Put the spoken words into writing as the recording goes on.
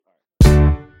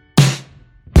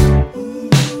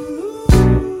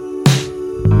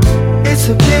It's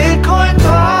a Bitcoin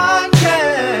podcast.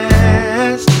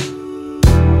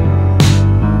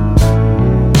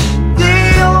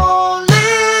 The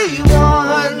only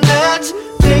one that's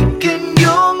making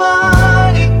your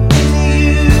money is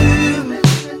you.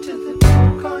 Listen to the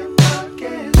Bitcoin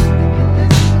podcast.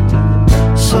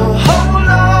 So hold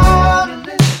on and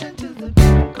listen to the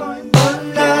Bitcoin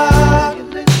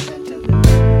podcast. Listen to the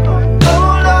Bitcoin.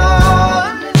 Hold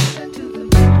on, listen to the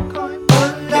Bitcoin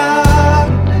podcast.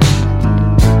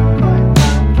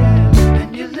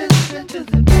 And you listen to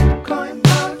the Bitcoin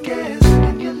podcast.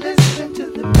 And you listen to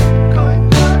the Bitcoin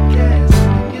podcast.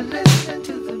 And you listen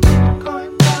to the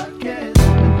Bitcoin podcast.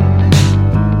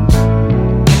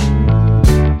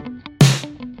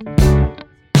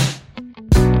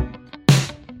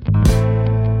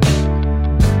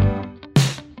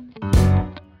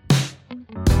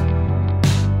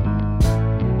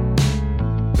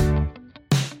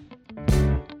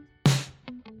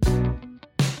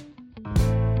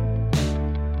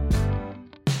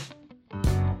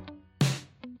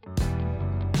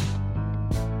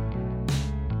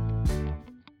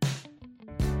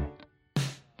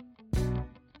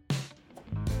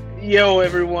 Yo,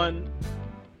 everyone,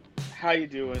 how you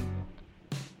doing?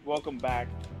 Welcome back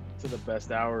to the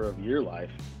best hour of your life,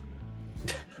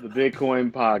 the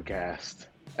Bitcoin Podcast,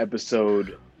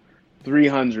 episode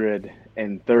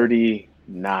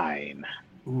 339.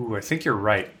 Ooh, I think you're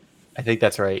right. I think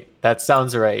that's right. That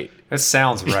sounds right. That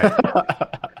sounds right.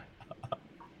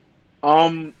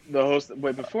 The host.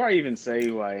 Wait, before I even say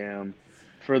who I am,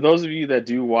 for those of you that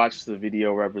do watch the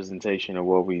video representation of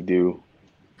what we do,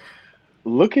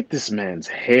 look at this man's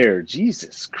hair.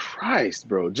 Jesus Christ,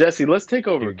 bro. Jesse, let's take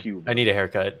over Cube. I need a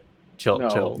haircut. Chill.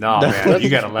 No, man, you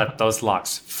gotta let those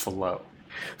locks flow.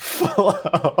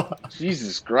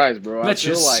 Jesus Christ, bro. Let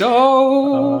your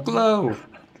soul glow.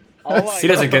 All He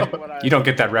doesn't I- get. You don't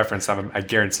get that reference. I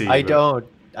guarantee you. I don't.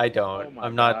 Oh my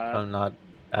I'm not. God.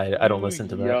 I don't listen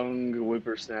to that. Young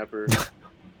whippersnapper.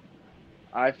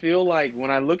 I feel like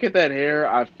when I look at that hair,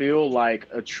 I feel like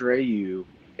Atreyu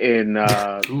in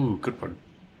Ooh, good one.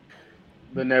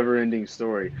 The Never-Ending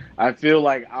Story. I feel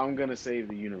like I'm gonna save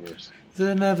the universe.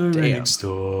 The never-ending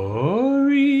story.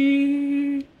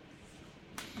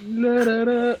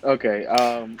 La-da-da. Okay,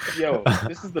 yo,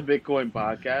 this is the Bitcoin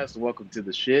Podcast. Welcome to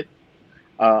the shit.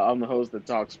 I'm the host that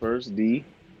talks first, D.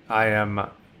 I am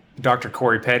Dr.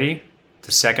 Corey Petty,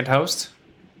 the second host,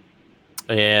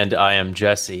 And I am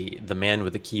Jesse, the man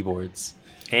with the keyboards.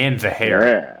 and the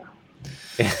hair.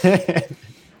 Yeah.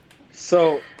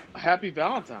 So, happy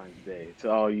Valentine's Day to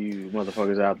all you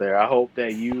motherfuckers out there. I hope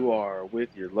that you are with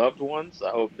your loved ones.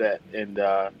 I hope that and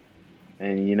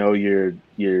you know you're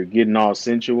getting all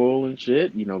sensual and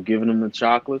shit. You know, giving them the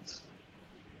chocolates,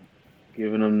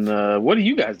 giving them the. What do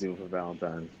you guys do for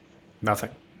Valentine's? Nothing.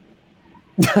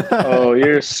 Oh,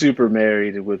 you're super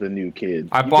married with a new kid.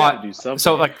 I You bought gotta do something.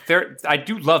 so like there. I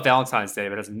do love Valentine's Day,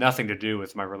 but it has nothing to do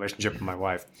with my relationship with my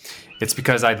wife. It's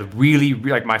because I really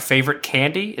like my favorite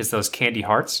candy is those candy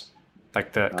hearts,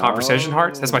 like the conversation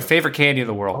hearts. That's my favorite candy in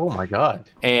the world. Oh my god.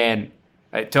 And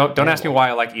don't ask me why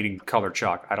I like eating colored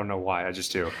chalk. I don't know why. I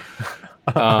just do.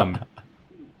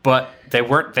 But they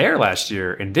weren't there last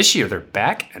year, and this year they're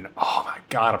back. And oh my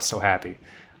god, I'm so happy.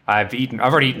 I've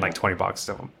already eaten like 20 boxes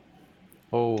of them.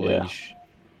 Holy Yeah.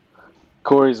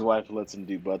 Corey's wife lets him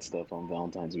do butt stuff on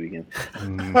Valentine's weekend.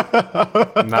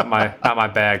 Not my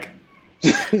bag.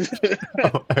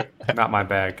 Not my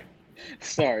bag.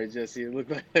 Sorry, Jesse. It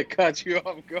looked like I caught you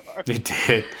off guard. It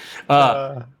did.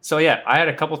 So yeah, I had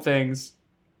a couple things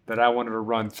that I wanted to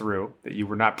run through that you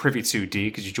were not privy to, D,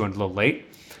 because you joined a little late.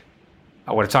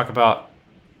 I want to talk about.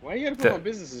 Why you gotta put my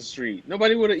business in the street?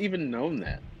 Nobody would have even known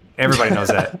that. Everybody knows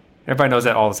that. Everybody knows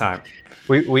that all the time.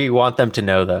 We want them to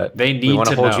know that. They need we want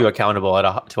to hold know. you accountable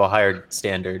to a higher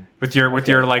standard. With your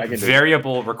I like can do it.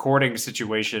 variable recording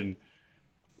situation.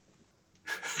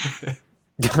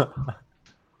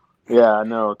 Yeah, I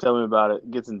know. Tell me about it.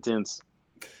 It gets intense.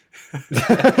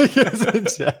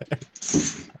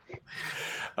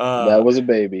 That was a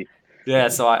baby. Yeah,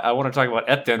 so I want to talk about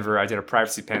ETH Denver. I did a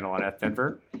privacy panel on ETH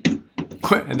Denver,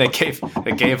 and they gave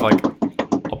like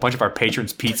a bunch of our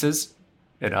patrons pizzas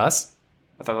and us.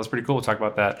 I thought that was pretty cool. We'll talk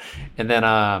about that, and then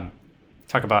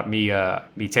talk about me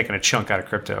taking a chunk out of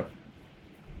crypto.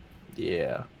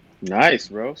 Yeah. Nice,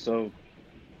 bro. So,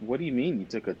 what do you mean you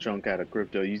took a chunk out of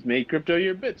crypto? You made crypto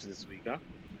your bitch this week, huh?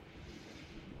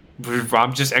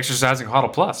 I'm just exercising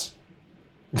HODL Plus.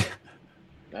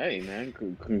 Hey, man,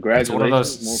 congratulations. It's one of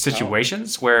those More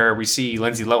situations where we see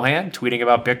Lindsay Lohan tweeting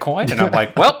about Bitcoin, and I'm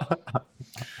like, well,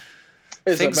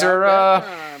 It's things about are that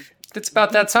time. it's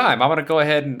about that time. I want to go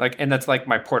ahead and and that's like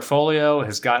my portfolio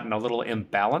has gotten a little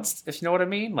imbalanced, if you know what I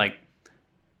mean. Like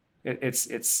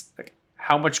it's like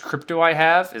how much crypto I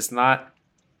have is not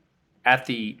at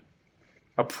the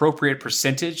appropriate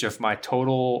percentage of my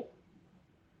total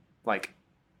like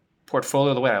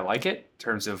portfolio the way I like it in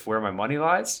terms of where my money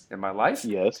lies in my life.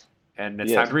 Yes. And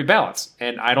it's time to rebalance.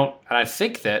 And I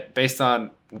think that based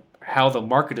on how the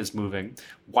market is moving,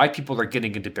 why people are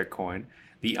getting into Bitcoin,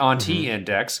 the Auntie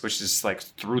index, which is like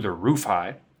through the roof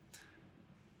high.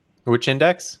 Which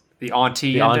index? The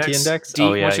Auntie index. Auntie index?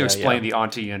 Why don't you explain the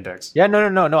Auntie index? Yeah, no.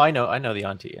 I know the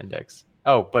Auntie index.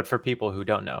 Oh, but for people who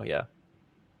don't know, yeah.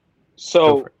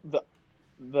 So the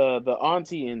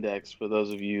Auntie index, for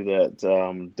those of you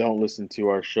that don't listen to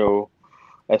our show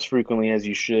as frequently as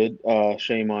you should,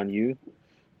 shame on you.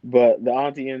 But the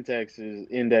Auntie index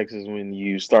is when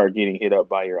you start getting hit up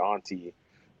by your auntie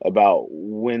about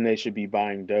when they should be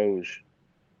buying Doge.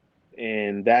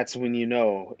 And that's when you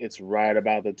know it's right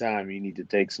about the time you need to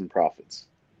take some profits.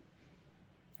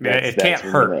 It can't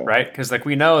hurt, right? Because like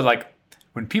we know, like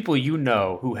when people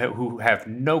who have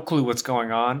no clue what's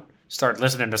going on start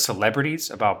listening to celebrities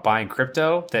about buying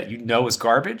crypto that you know is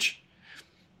garbage,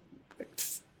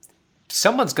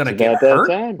 someone's going to get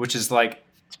hurt, which is like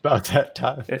it's about that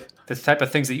time. The type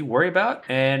of things that you worry about,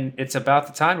 and it's about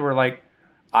the time where like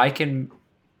I can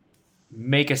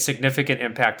make a significant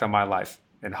impact on my life.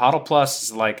 And HODL Plus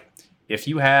is like if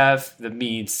you have the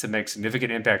means to make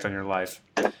significant impact on your life,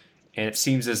 and it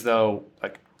seems as though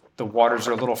like the waters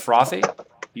are a little frothy,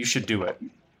 you should do it.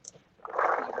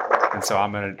 And so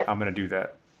I'm gonna do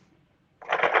that.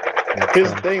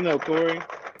 Here's the thing, though, Corey.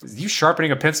 Is you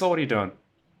sharpening a pencil? What are you doing?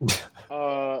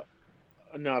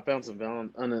 No, I found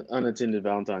some unattended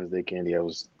Valentine's Day candy. I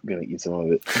was gonna eat some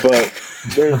of it, but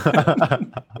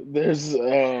there's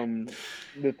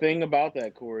the thing about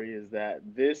that, Corey, is that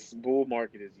this bull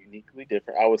market is uniquely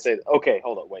different. I would say, okay,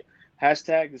 hold on, wait.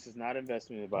 Hashtag this is not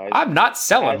investment advice. I'm not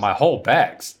selling my whole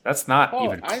bags. That's not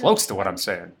even close to what I'm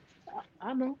saying.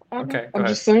 I know. Okay, I'm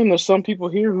just saying there's some people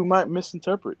here who might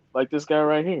misinterpret, like this guy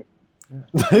right here.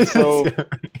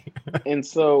 And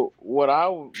so what I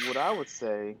would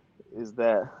say is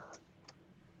that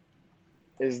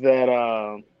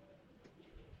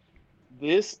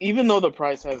this, even though the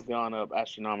price has gone up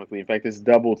astronomically, in fact, it's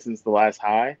doubled since the last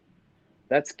high.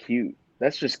 That's cute.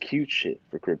 That's just cute shit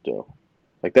for crypto.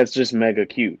 Like that's just mega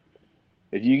cute.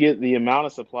 If you get the amount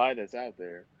of supply that's out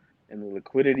there and the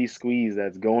liquidity squeeze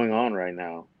that's going on right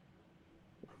now,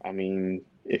 I mean,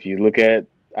 if you look at,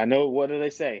 I know, what do they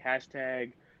say?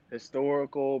 Hashtag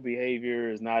historical behavior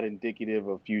is not indicative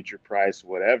of future price,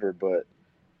 whatever. But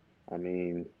I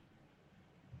mean,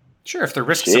 sure, if the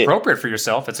risk is appropriate for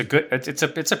yourself, it's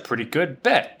a pretty good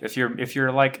bet. If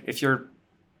you're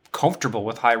comfortable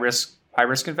with high risk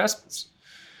investments,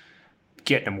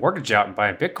 getting a mortgage out and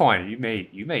buying Bitcoin,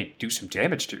 you may do some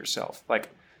damage to yourself. Like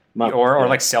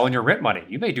selling your rent money,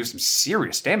 you may do some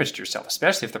serious damage to yourself,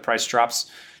 especially if the price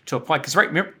drops to a point. Because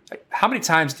remember, how many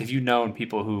times have you known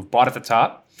people who've bought at the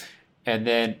top and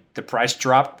then the price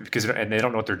dropped and they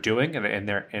don't know what they're doing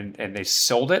and they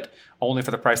sold it only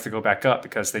for the price to go back up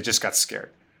because they just got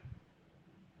scared.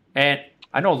 And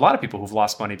I know a lot of people who've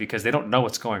lost money because they don't know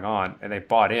what's going on and they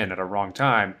bought in at a wrong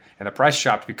time and the price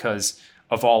dropped because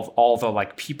of all the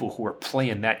like people who are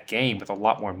playing that game with a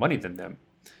lot more money than them.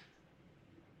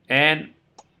 And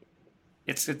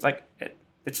it's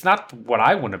not what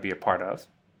I want to be a part of,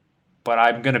 but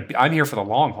I'm here for the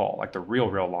long haul, like the real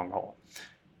long haul.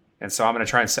 And so I'm going to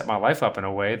try and set my life up in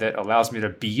a way that allows me to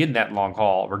be in that long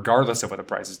haul regardless of what the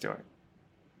price is doing.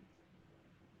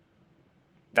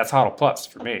 That's HODL Plus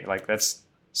for me. Like that's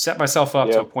set myself up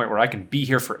to a point where I can be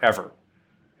here forever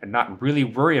and not really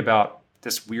worry about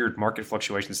this weird market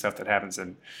fluctuation stuff that happens.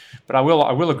 But I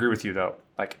will agree with you though.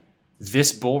 Like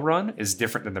this bull run is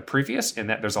different than the previous in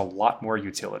that there's a lot more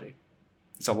utility.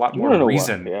 There's a lot more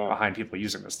reason behind people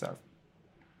using this stuff.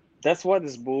 That's why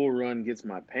this bull run gets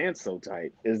my pants so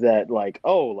tight, is that like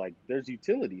there's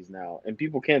utilities now and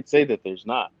people can't say that there's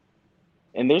not.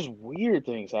 And there's weird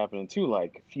things happening too,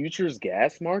 like futures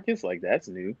gas markets, like that's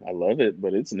new. I love it,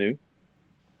 but it's new.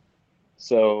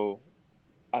 So,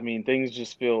 I mean, things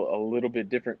just feel a little bit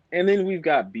different. And then we've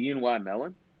got BNY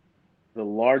Mellon, the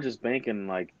largest bank in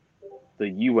like the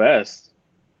U.S.,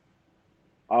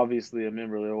 obviously a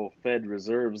member of the old Fed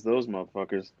Reserves, those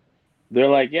motherfuckers. They're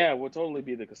like, yeah, we'll totally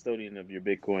be the custodian of your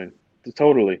Bitcoin.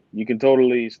 Totally. You can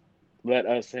totally let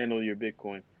us handle your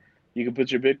Bitcoin. You can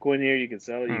put your Bitcoin here, you can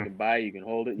sell it, you can buy it, you can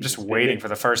hold it. Just waiting for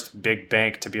the first big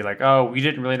bank to be like, oh, we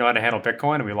didn't really know how to handle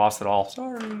Bitcoin and we lost it all.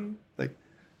 Sorry.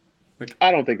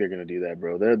 I don't think they're gonna do that,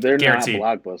 bro. They're Guaranteed.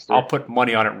 not Blockbuster. I'll put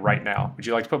money on it right now. Would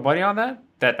you like to put money on that?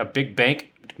 That a big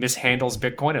bank mishandles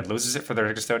Bitcoin and loses it for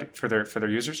their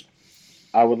users?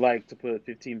 I would like to put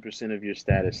 15% of your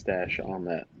status stash on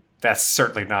that. That's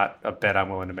certainly not a bet I'm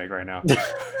willing to make right now.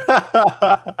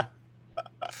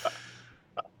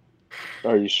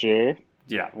 Are you sure?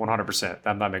 Yeah, 100%.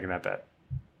 I'm not making that bet.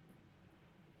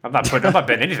 I'm not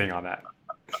betting anything on that.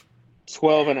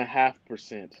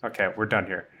 12.5%. Okay, we're done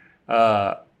here.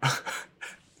 I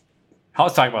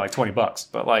was talking about like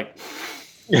 $20, but like,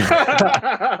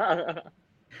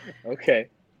 Okay,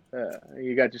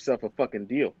 you got yourself a fucking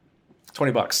deal.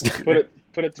 $20.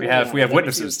 Put it. We have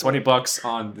witnesses. $20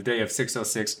 on the day of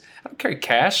 606. I don't carry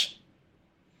cash.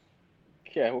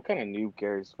 Yeah, what kind of noob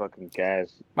carries fucking cash?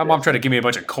 My mom tried to give me a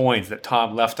bunch of coins that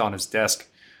Tom left on his desk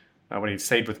when he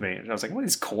stayed with me. And I was like, what are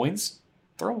these coins?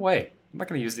 Throw away. I'm not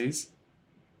going to use these.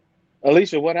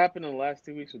 Alicia, what happened in the last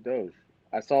 2 weeks with Doge?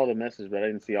 I saw the message, but I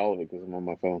didn't see all of it because I'm on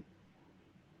my phone.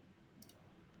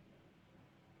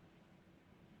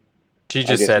 She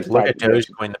just said, look at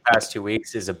Dogecoin the past 2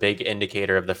 weeks is a big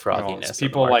indicator of the frothiness. It's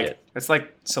people of the market. like, it's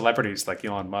like celebrities like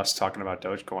Elon Musk talking about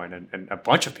Dogecoin and a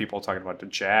bunch of people talking about the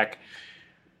Jack.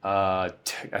 I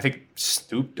think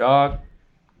Snoop Dogg.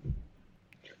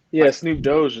 Yeah, Snoop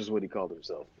Doge is what he called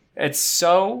himself. It's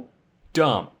so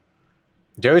dumb.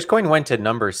 Dogecoin went to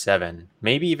number 7,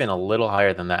 maybe even a little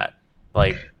higher than that.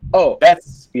 Like,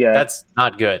 that's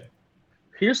not good.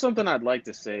 Here's something I'd like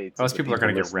to say. Most people are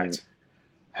going to get wrecked.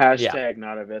 Hashtag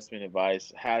not investment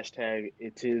advice. Hashtag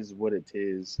it is what it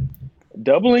is.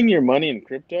 Doubling your money in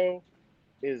crypto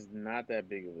is not that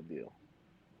big of a deal.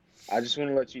 I just want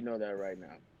to let you know that right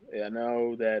now. I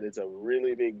know that it's a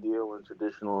really big deal in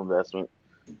traditional investment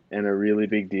and a really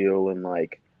big deal in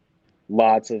like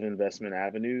lots of investment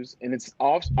avenues. And it's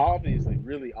obviously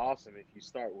really awesome if you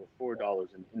start with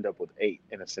 $4 and end up with $8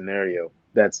 in a scenario.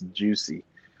 That's juicy.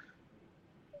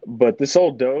 But this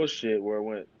whole Doge shit where it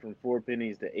went from 4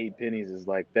 pennies to 8 pennies is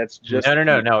like, that's just...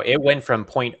 No. It went from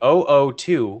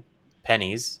 0.002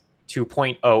 pennies to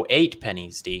 0.08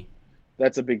 pennies, D.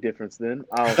 That's a big difference then.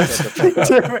 I'll shut the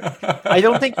fuck up. I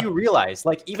don't think you realize.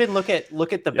 Like, even look at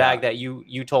the bag that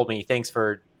you told me. Thanks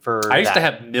for I used to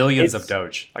have millions of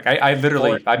Doge. Like I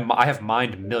literally I have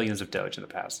mined millions of Doge in the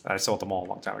past. I sold them all a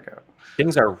long time ago.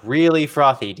 Things are really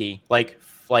frothy, D. Like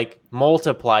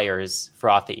multipliers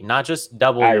frothy, not just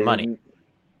double your money.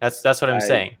 That's what I'm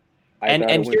saying.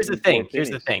 And here's the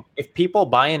thing. If people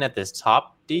buy in at this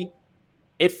top, D,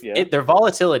 if their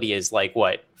volatility is like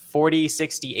what, 40,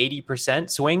 60, 80%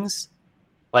 swings,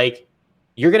 like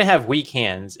you're gonna have weak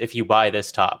hands if you buy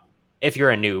this top. If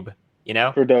you're a noob, you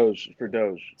know? For Doge.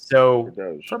 So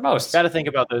for most, got to think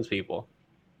about those people.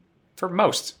 For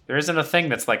most, there isn't a thing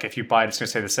that's like if you buy it, it's gonna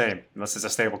stay the same, unless it's a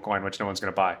stable coin, which no one's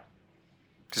gonna buy.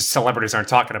 Because celebrities aren't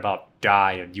talking about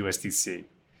DAI and USDC.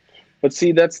 But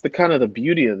see, that's the kind of the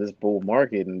beauty of this bull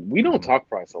market, and we don't talk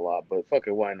price a lot, but fuck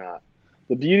it, why not?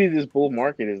 The beauty of this bull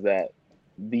market is that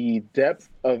the depth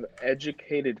of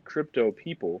educated crypto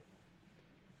people,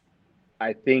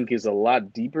 I think, is a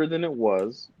lot deeper than it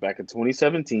was back in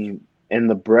 2017, and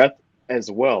the breadth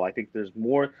as well. I think there's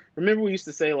more. Remember, we used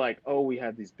to say like, oh, we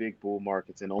have these big bull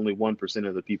markets, and only 1%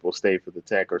 of the people stay for the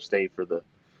tech or stay for the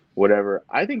whatever.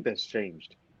 I think that's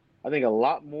changed. I think a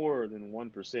lot more than 1%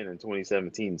 in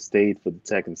 2017 stayed for the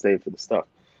tech and stayed for the stuff.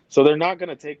 So they're not going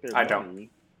to take their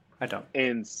money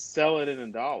and sell it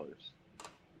in dollars.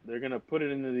 They're going to put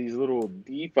it into these little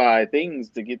DeFi things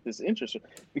to get this interest.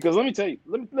 Because let me tell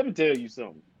you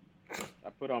something. I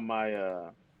put on my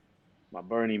my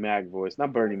Bernie Mac voice,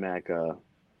 not Bernie Mac,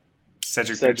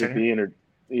 Cedric B.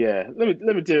 Yeah,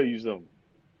 let me tell you something.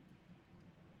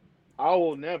 I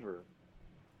will never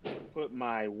put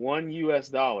my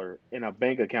 $1 in a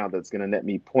bank account that's going to net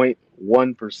me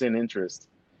 0.1% interest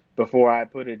before I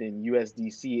put it in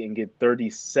USDC and get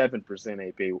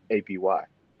 37% APY.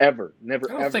 Ever.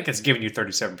 Never, I don't think it's giving you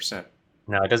 37%.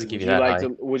 No, it doesn't give you that high.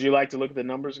 Would you like to look at the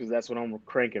numbers? Because that's what I'm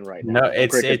cranking right now. No,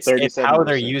 it's how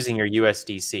they're using your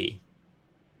USDC.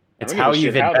 It's how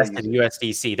you've invested in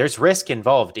USDC. There's risk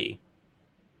involved, D.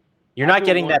 You're not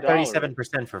getting that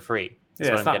 37% for free.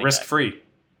 Yeah, it's not risk-free.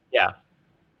 Yeah.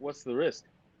 What's the risk?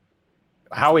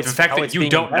 The fact that you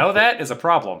don't know that is a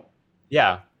problem.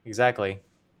 Yeah, exactly.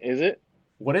 Is it?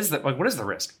 What is the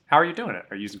risk? How are you doing it?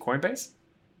 Are you using Coinbase?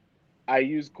 I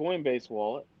use Coinbase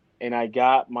wallet, and I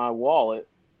got my wallet.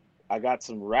 I got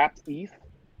some wrapped ETH,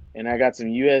 and I got some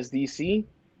USDC,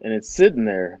 and it's sitting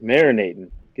there marinating,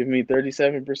 giving me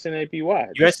 37%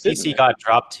 APY. USDC got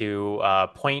dropped to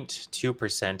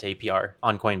 0.2% APR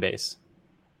on Coinbase.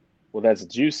 Well, that's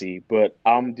juicy, but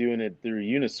I'm doing it through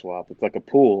Uniswap. It's like a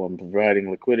pool. I'm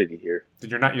providing liquidity here.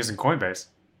 You're not using Coinbase.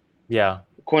 Yeah.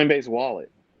 Coinbase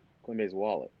wallet. Coinbase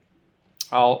wallet.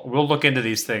 We'll look into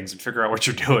these things and figure out what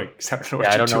you're doing.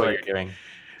 I don't know what you're doing.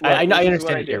 Look, I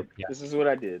understand it. Yeah. This is what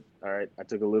I did. All right. I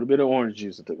took a little bit of orange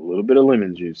juice. I took a little bit of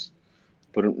lemon juice.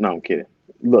 No, I'm kidding.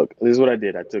 Look, this is what I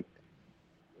did. I took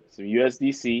some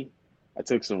USDC. I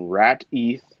took some wrapped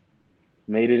ETH,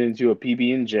 made it into a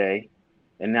PB&J,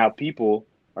 and now people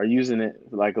are using it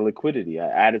like a liquidity. I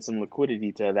added some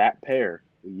liquidity to that pair,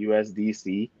 the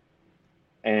USDC,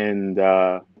 and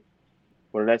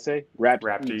what did I say? Wrapped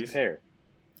ETH pair.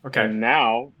 Okay. And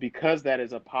now, because that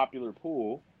is a popular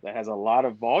pool that has a lot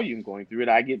of volume going through it,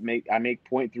 I make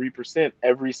 0.3%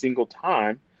 every single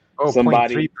time. Oh,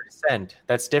 0.3%.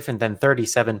 That's different than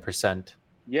 37%.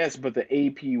 Yes, but the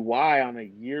APY on a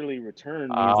yearly return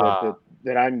means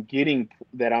that I'm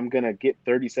gonna get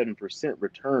 37%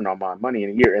 return on my money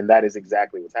in a year, and that is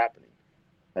exactly what's happening.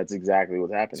 That's exactly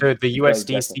what's happening. So the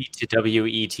USDC to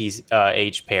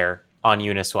WETH pair on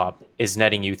Uniswap is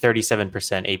netting you 37%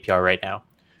 APR right now.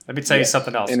 Let me tell you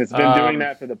something else. And it's been doing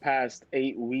that for the past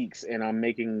 8 weeks, and I'm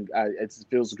making. It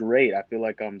feels great. I feel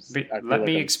like I'm. Let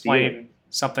me explain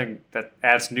something that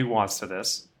adds nuance to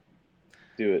this.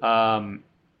 Do it.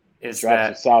 Is Drops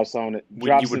that sauce on it.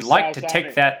 when you would like to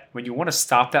take that, when you want to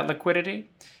stop that liquidity,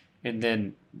 and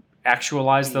then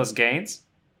actualize those gains,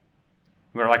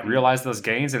 or like realize those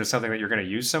gains into something that you're going to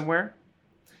use somewhere,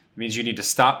 it means you need to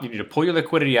stop. You need to pull your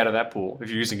liquidity out of that pool if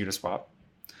you're using Uniswap.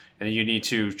 And then you need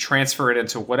to transfer it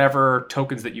into whatever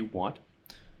tokens that you want,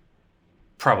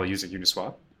 probably using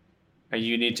Uniswap. And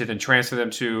you need to then transfer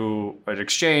them to an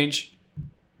exchange,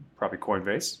 probably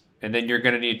Coinbase. And then you're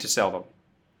going to need to sell them.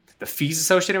 The fees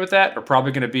associated with that are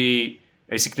probably going to be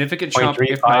a significant chunk,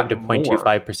 if not to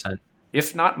 0.25%.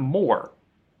 If not more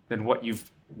than what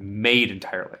you've made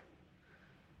entirely.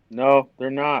 No, they're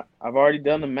not. I've already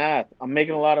done the math. I'm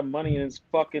making a lot of money, and it's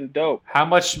fucking dope. How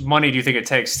much money do you think it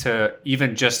takes to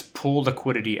even just pull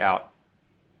liquidity out?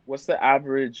 What's the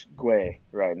average GUI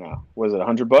right now? Was it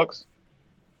 $100?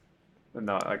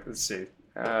 No, let's see.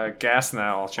 Gas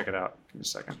now. I'll check it out. Give me a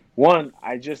second.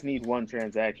 I just need one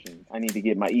transaction. I need to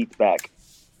get my ETH back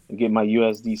and get my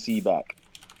USDC back.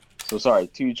 So sorry,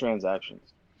 2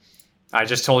 transactions. I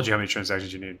just told you how many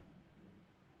transactions you need.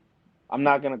 I'm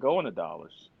not gonna go into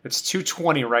dollars. It's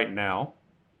 220 right now.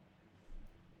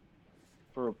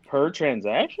 Per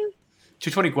transaction?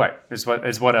 220 GUI is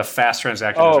what a fast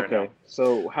transaction is right now.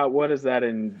 So what is that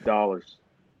in dollars?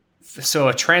 So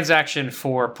a transaction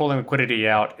for pulling liquidity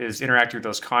out is interacting with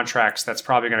those contracts. That's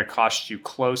probably going to cost you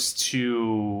close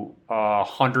to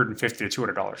 $150 to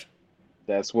 $200.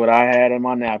 That's what I had in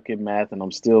my napkin math, and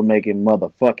I'm still making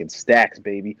motherfucking stacks,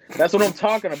 baby. That's what I'm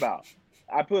talking about.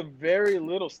 I put very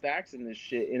little stacks in this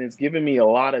shit, and it's giving me a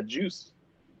lot of juice.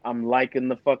 I'm liking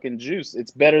the fucking juice.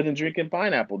 It's better than drinking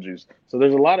pineapple juice. So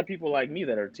there's a lot of people like me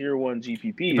that are tier 1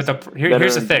 GPPs. But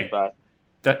here's the thing.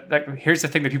 Here's the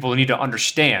thing that people need to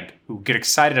understand who get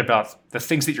excited about the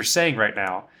things that you're saying right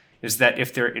now is that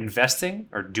if they're investing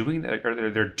or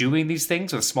they're doing these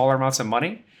things with smaller amounts of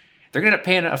money, they're going to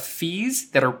pay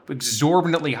fees that are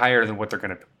exorbitantly higher than what they're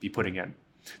going to be putting in.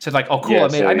 So like, oh, cool, I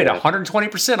made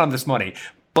 120% on this money,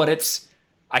 but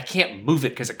I can't move it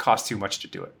because it costs too much to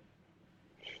do it.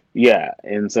 Yeah,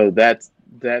 and so that's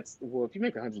well, if you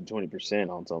make 120%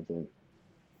 on something,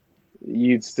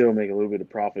 you'd still make a little bit of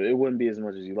profit. It wouldn't be as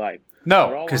much as you like.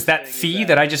 No, because that fee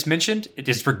that I just mentioned, it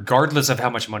is regardless of how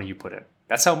much money you put in.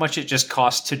 That's how much it just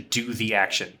costs to do the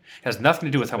action. It has nothing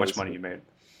to do with how much money you made.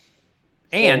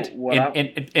 And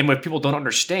what people don't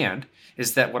understand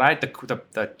is that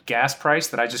the gas price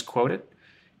that I just quoted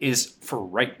is for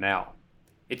right now.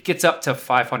 It gets up to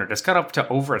 500. It's got up to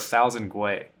over 1,000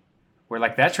 GUI. Where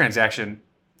like that transaction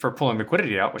for pulling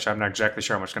liquidity out, which I'm not exactly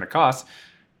sure how much it's going to cost,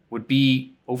 would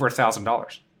be over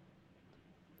 $1,000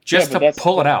 just to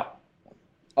pull it out.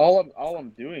 All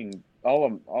I'm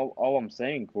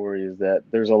saying, Corey, is that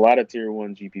there's a lot of tier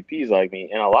 1 GPPs like me,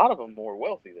 and a lot of them more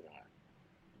wealthy than I.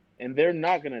 And they're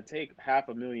not going to take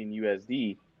 $500,000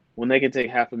 USD when they can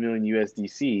take $500,000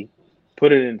 USDC,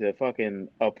 put it into fucking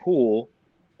a pool,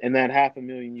 and that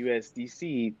 $500,000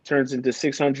 USDC turns into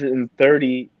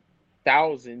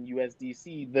 630,000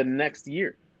 USDC the next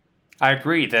year. I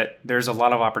agree that there's a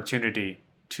lot of opportunity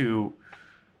to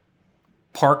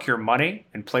park your money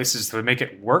in places to make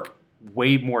it work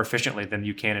way more efficiently than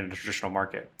you can in a traditional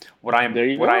market. What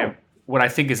I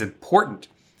think is important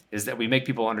is that we make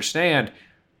people understand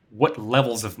what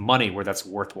levels of money where that's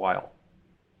worthwhile.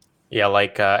 Yeah,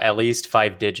 like at least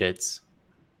 5 digits,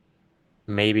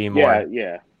 maybe more.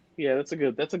 Yeah. Yeah, that's a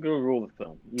good rule of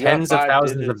thumb. Tens of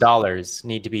thousands of dollars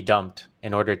need to be dumped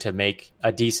in order to make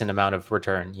a decent amount of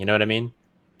return. You know what I mean?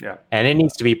 Yeah. And it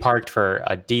needs to be parked for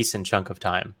a decent chunk of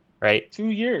time, right? 2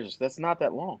 years. That's not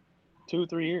that long. 2 or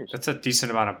 3 years. That's a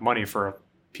decent amount of money for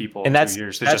people. And that's 2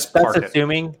 years.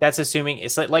 that's assuming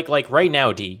it's like right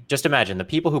now, D. Just imagine the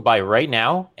people who buy right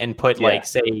now and put like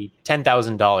say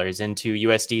 $10,000 into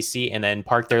USDC and then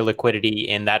park their liquidity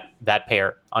in that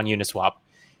pair on Uniswap.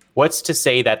 What's to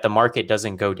say that the market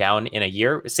doesn't go down in a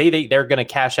year? Say they're going to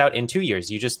cash out in 2 years.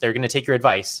 They're going to take your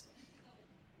advice.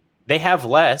 They have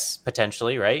less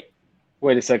potentially, right?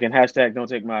 Wait a second. Hashtag don't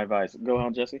take my advice. Go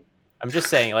on, Jesse. I'm just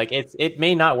saying, like it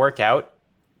may not work out,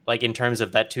 like in terms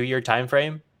of that 2 year time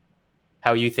frame,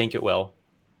 how you think it will.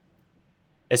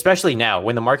 Especially now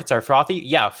when the markets are frothy.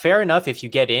 Yeah, fair enough if you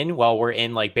get in while we're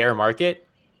in like bear market.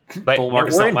 But bull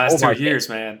markets don't last 2 years,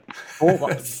 man. Bull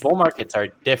markets are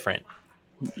different.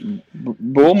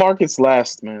 Bull markets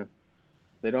last, man.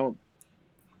 They don't.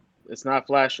 It's not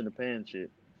flash in the pan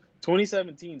shit.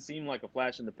 2017 seemed like a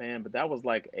flash in the pan, but that was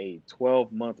like a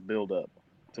 12-month buildup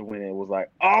to when it was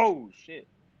like, oh shit,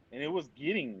 and it was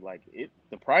getting like it.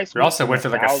 The price. We also went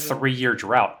through like a 3-year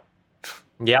drought.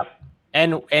 Yep,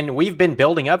 and we've been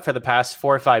building up for the past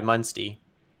 4 or 5 months. D.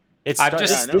 This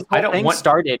thing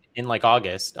started in like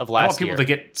August of last year. I want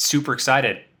people to get super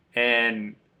excited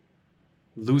and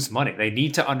lose money. They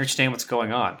need to understand what's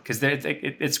going on because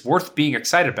it's worth being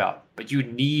excited about, but you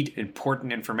need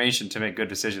important information to make good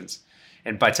decisions.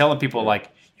 And by telling people like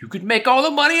you could make all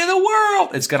the money in the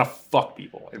world, it's gonna fuck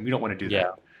people, and we don't want to do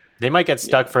that. They might get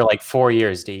stuck for like 4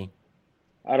 years. D.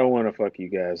 I don't want to fuck you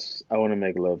guys. I want to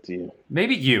make love to you.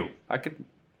 Maybe you. I could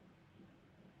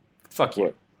fuck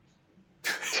you.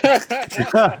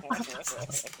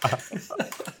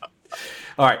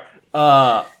 All right.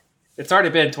 It's already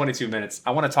been 22 minutes.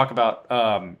 I want to talk about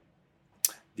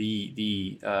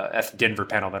the Denver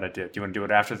panel that I did. Do you want to do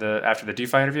it after the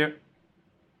DeFi interview?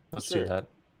 Let's do that.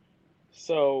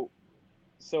 So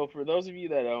for those of you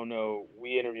that don't know,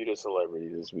 we interviewed a celebrity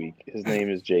this week. His name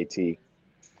is JT.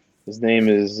 His name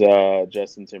is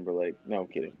Justin Timberlake. No, I'm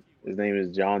kidding. His name is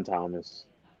John Tompkins.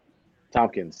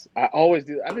 I always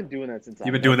do. I've been doing that since.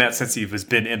 You've been doing that since he was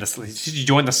been in the. You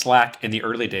joined the Slack in the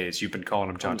early days. You've been calling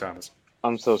him John Thomas.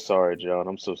 I'm so sorry, John.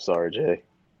 I'm so sorry, Jay.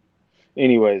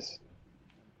 Anyways,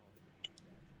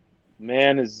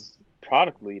 man is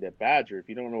product lead at Badger. If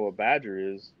you don't know what Badger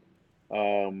is,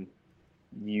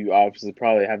 you obviously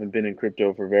probably haven't been in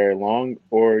crypto for very long,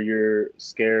 or you're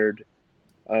scared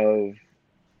of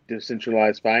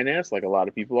decentralized finance like a lot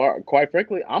of people are. Quite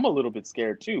frankly, I'm a little bit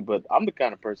scared too, but I'm the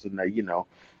kind of person that,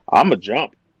 I'm a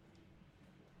jump.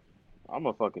 I'm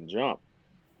a fucking jump.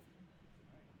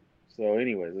 So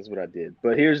anyways, that's what I did.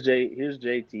 But here's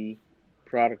JT,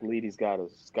 product lead. He's got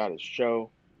his show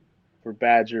for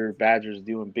Badger. Badger's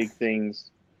doing big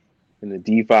things in the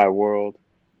DeFi world.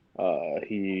 Here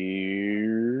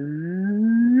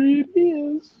it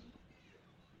is.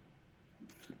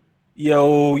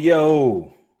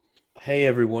 Yo. Hey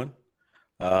everyone.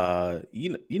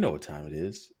 You know what time it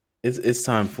is. It's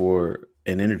time for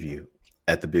an interview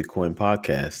at the Bitcoin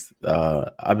podcast.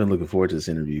 I've been looking forward to this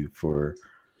interview for,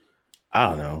 I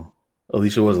don't know,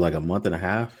 Alicia, was it like a month and a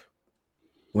half?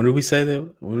 When did we say that?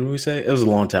 It was a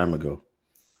long time ago.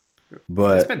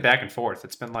 But it's been back and forth.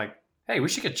 It's been like, hey, we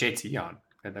should get JT on.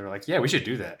 And they were like, yeah, we should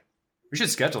do that. We should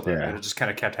schedule that. Yeah. And it just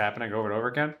kind of kept happening over and over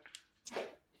again.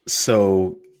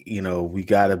 So, we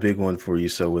got a big one for you.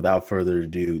 So without further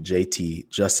ado, JT,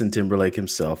 Justin Timberlake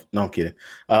himself. No, I'm kidding.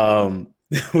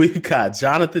 We've got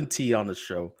Jonathan T on the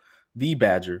show, the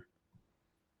Badger,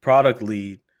 product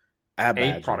lead at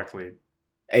Badger.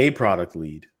 A product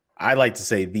lead. I like to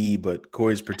say the, but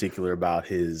Corey's particular about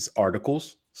his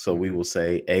articles. So we will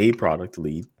say a product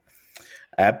lead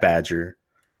at Badger.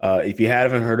 If you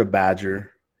haven't heard of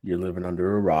Badger, you're living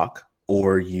under a rock,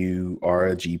 or you are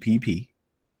a GPP.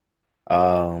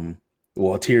 A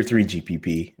tier 3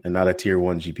 GPP and not a tier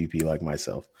 1 GPP like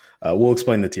myself. We'll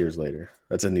explain the tiers later.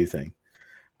 That's a new thing.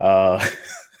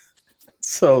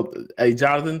 So, hey,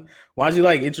 Jonathan, why don't you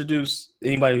introduce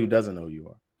anybody who doesn't know who you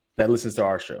are that listens to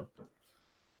our show?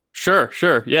 Sure.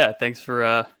 Yeah. Thanks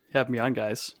for having me on,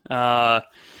 guys.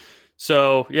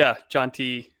 So yeah, John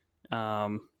T,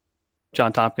 John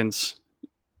Tompkins,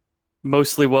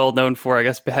 mostly well known for, I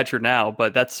guess, Badger now,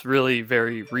 but that's really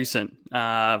very recent.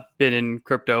 Been in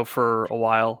crypto for a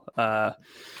while.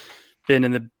 Been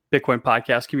in the Bitcoin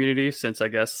podcast community since, I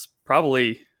guess,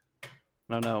 probably,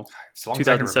 I don't know,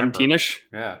 2017-ish.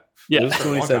 Yeah. It was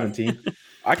 2017.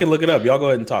 I can look it up. Y'all go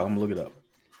ahead and talk. I'm gonna look it up.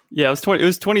 Yeah, it was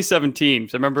 2017.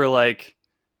 So I remember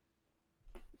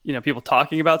people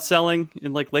talking about selling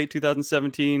in like late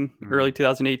 2017, early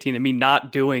 2018, and me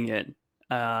not doing it,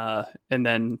 and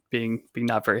then being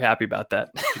not very happy about that.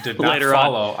 You did not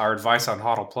follow our advice on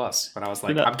Hodl Plus when I was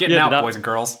like, I'm getting out, boys and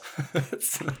girls.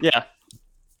 Yeah.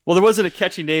 Well, there wasn't a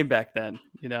catchy name back then,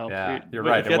 Yeah, you're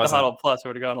right. If you had the Hodl Plus, it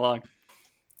would have gone along.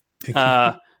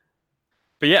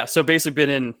 But yeah, so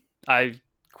basically I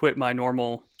quit my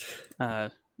normal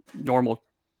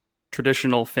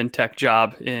traditional fintech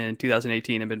job in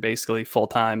 2018 and been basically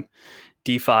full-time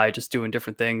DeFi, just doing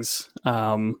different things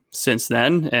since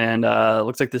then. And it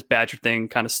looks like this Badger thing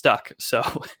kind of stuck. So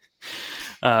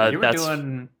you were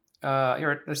doing,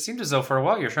 it seemed as though for a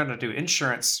while you're trying to do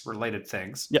insurance related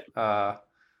things. Yep.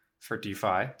 For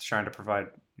DeFi, trying to provide,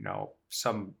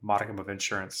 some modicum of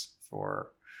insurance for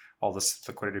all this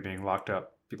liquidity being locked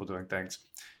up, people doing things.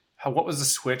 What was the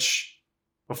switch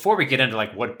before we get into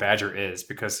like what Badger is?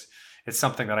 Because it's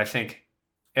something that I think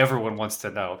everyone wants to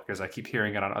know, because I keep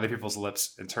hearing it on other people's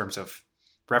lips in terms of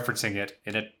referencing it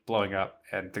and it blowing up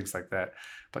and things like that.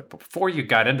 But before you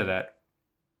got into that,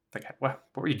 like what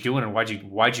were you doing and why'd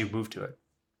you move to it?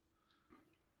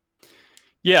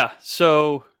 Yeah,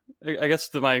 so I guess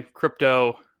my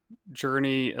crypto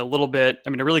journey a little bit. I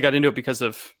mean, I really got into it because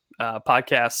of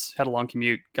podcasts. Had a long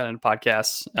commute, got into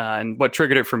podcasts, and what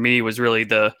triggered it for me was really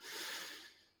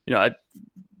I,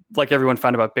 like everyone,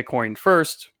 found about Bitcoin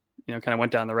first. Kind of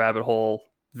went down the rabbit hole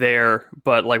there.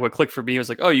 But like what clicked for me was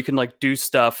like, oh, you can like do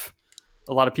stuff.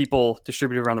 A lot of people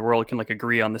distributed around the world can like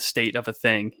agree on the state of a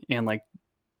thing and like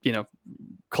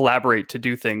collaborate to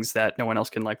do things that no one else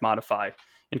can like modify.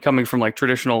 And coming from like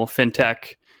traditional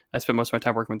fintech, I spent most of my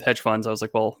time working with hedge funds. I was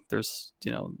like, well, there's,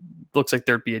 looks like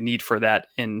there'd be a need for that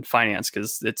in finance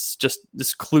because it's just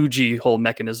this kludgy whole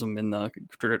mechanism in the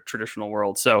traditional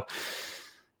world. So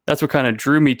that's what kind of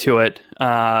drew me to it.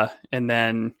 And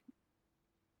then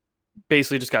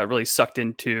basically just got really sucked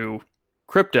into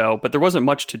crypto, but there wasn't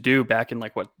much to do back in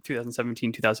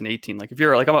 2017, 2018. Like if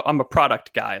you're like, I'm a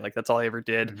product guy, like that's all I ever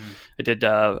did. Mm-hmm. I did,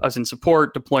 I was in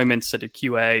support deployments. I did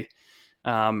QA.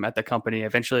 At the company, I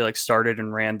eventually started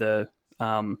and ran the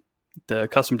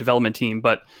custom development team,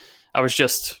 but I was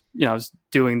just, I was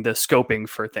doing the scoping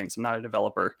for things. I'm not a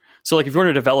developer. So like if you weren't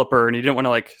a developer and you didn't want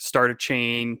to start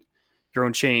your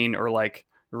own chain or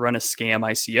run a scam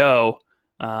ICO,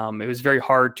 it was very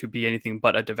hard to be anything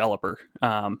but a developer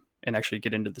and actually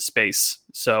get into the space.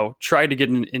 So tried to get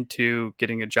into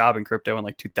getting a job in crypto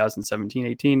in 2017,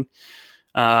 18.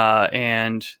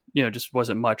 And, just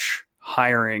wasn't much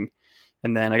hiring.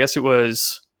 And then I guess it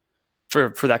was for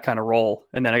that kind of role.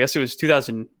 And then I guess it was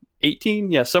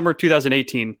 2018. Yeah, summer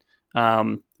 2018,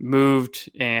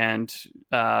 moved and,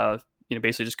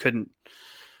 basically just couldn't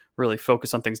really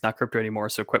focus on things not crypto anymore.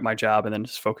 So quit my job and then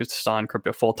just focused on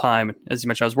crypto full time. As you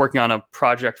mentioned, I was working on a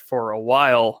project for a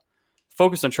while,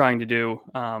 focused on trying to do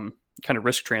kind of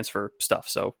risk transfer stuff.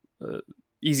 So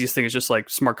easiest thing is just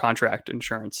smart contract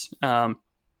insurance.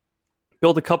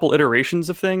 Build a couple iterations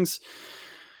of things.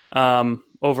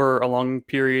 Over a long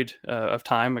period of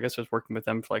time. I guess I was working with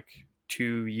them for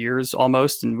 2 years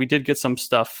almost, and we did get some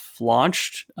stuff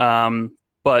launched.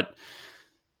 But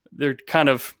they're kind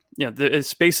of, the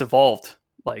space evolved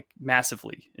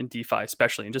massively in DeFi,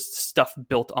 especially, and just stuff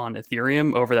built on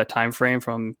Ethereum over that time frame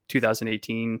from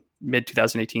 2018, mid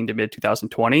 2018 to mid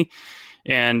 2020.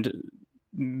 And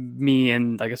me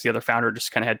and I guess the other founder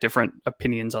just kind of had different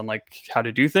opinions on how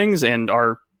to do things, and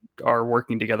our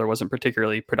working together wasn't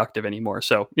particularly productive anymore.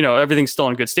 So, everything's still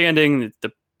in good standing.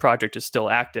 The project is still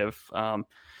active.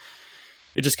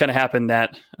 It just kind of happened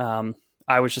that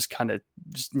I was just kind of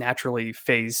just naturally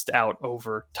phased out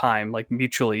over time,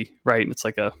 mutually, right? It's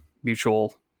like a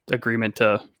mutual agreement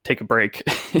to take a break.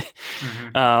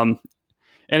 Mm-hmm.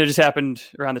 And it just happened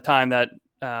around the time that,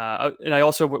 and I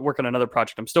also work on another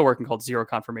project I'm still working called Zero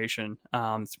Confirmation.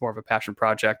 It's more of a passion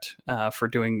project for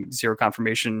doing zero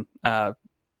confirmation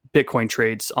Bitcoin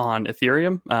trades on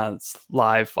Ethereum. It's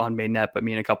live on mainnet, but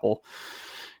me and a couple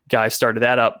guys started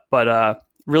that up. But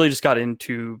really just got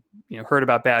into, heard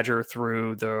about Badger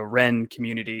through the Ren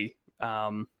community,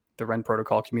 the Ren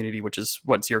protocol community, which is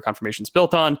what Zero Confirmation is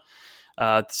built on.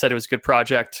 Said it was a good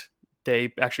project.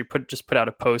 They actually put out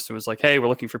a post. It was like, hey, we're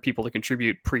looking for people to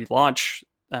contribute pre-launch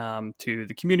to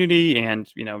the community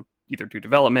and, either do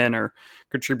development or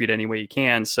contribute any way you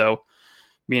can. So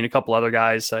me and a couple other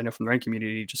guys I know from the Ren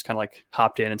community just kind of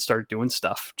hopped in and started doing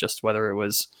stuff, just whether it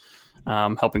was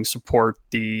helping support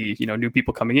the, new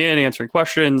people coming in, answering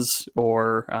questions,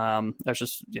 or I was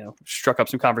just, struck up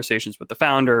some conversations with the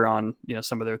founder on,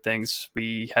 some of their things.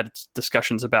 We had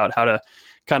discussions about how to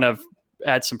kind of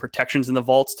add some protections in the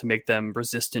vaults to make them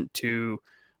resistant to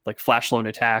like flash loan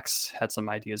attacks, had some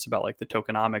ideas about like the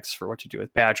tokenomics for what to do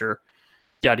with Badger,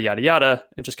 yada, yada, yada.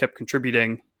 It just kept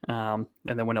contributing. And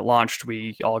then when it launched,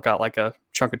 we all got like a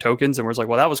chunk of tokens and was like,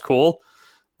 well, that was cool.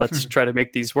 Let's try to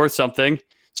make these worth something.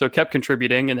 So it kept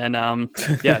contributing. And then,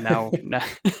 now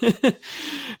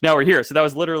now we're here. So that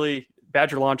was literally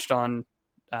Badger launched on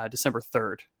December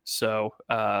 3rd. So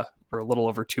we're a little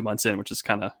over 2 months in, which is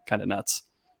kind of nuts.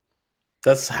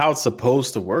 That's how it's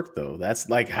supposed to work, though. That's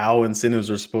like how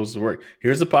incentives are supposed to work.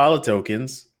 Here's a pile of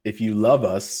tokens. If you love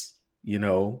us, you're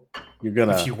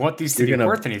gonna. If you want these to be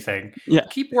worth anything,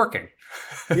 keep working.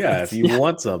 Yeah, if you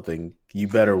want something, you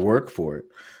better work for it.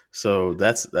 So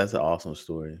that's an awesome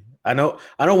story. I know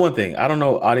one thing. I don't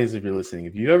know, audience, if you're listening,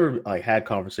 if you ever like had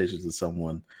conversations with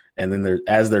someone and then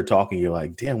as they're talking, you're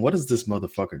like, damn, what does this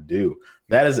motherfucker do?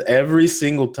 That is every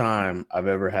single time I've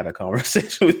ever had a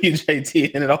conversation with you,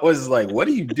 JT, and it always is like, what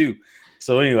do you do?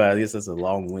 So anyway, I guess that's a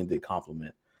long-winded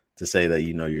compliment to say that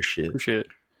you know your shit. Appreciate it.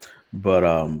 But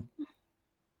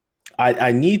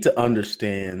I need to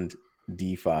understand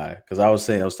DeFi because I was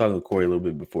talking to Corey a little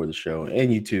bit before the show,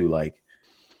 and you too. Like,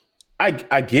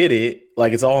 I get it.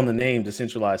 Like, it's all in the name,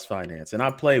 decentralized finance, and I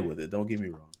play with it. Don't get me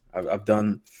wrong. I've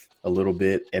done a little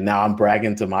bit, and now I'm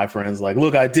bragging to my friends, like,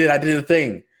 look, I did a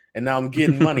thing, and now I'm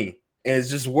getting money, and it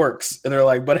just works. And they're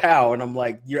like, but how? And I'm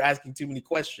like, you're asking too many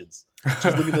questions.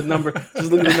 Just look at the number.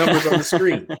 Just look at the numbers on the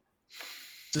screen.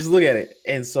 Just look at it.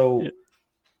 And so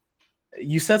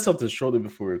you said something shortly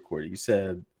before we recorded. You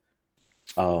said,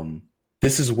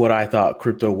 this is what I thought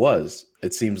crypto was.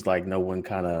 It seems like no one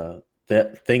kind of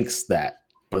thinks that,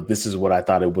 but this is what I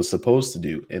thought it was supposed to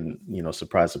do. And,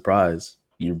 surprise, surprise,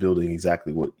 you're building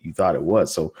exactly what you thought it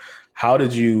was. So how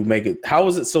did you make it? How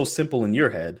was it so simple in your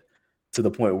head to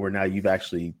the point where now you've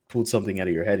actually pulled something out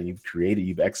of your head and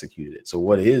you've executed it? So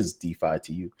what is DeFi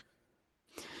to you?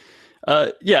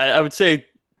 I would say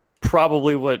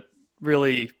probably what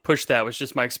really pushed that was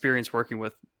just my experience working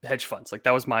with hedge funds. Like,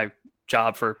 that was my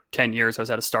job for 10 years. I was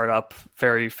at a startup,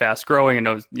 very fast growing. And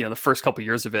I was, the first couple of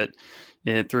years of it,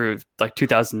 through like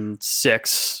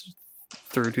 2006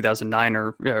 through 2009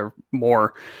 or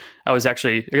more, I was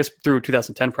actually, I guess through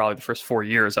 2010, probably the first 4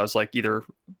 years, I was like either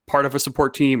part of a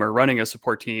support team or running a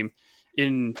support team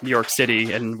in New York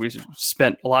City. And we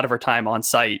spent a lot of our time on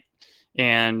site,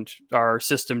 and our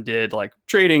system did like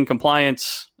trading,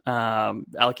 compliance,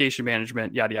 allocation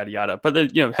management, yada, yada, yada. But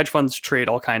the, hedge funds trade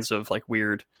all kinds of like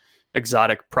weird,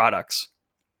 exotic products.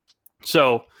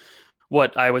 So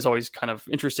what I was always kind of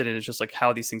interested in is just like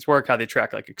how these things work, how they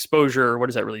track like exposure. What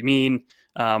does that really mean?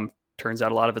 Turns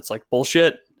out a lot of it's like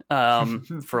bullshit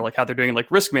for like how they're doing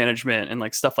like risk management and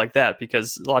like stuff like that,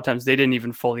 because a lot of times they didn't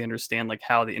even fully understand like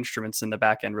how the instruments in the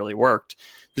back end really worked,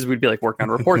 because we'd be like working on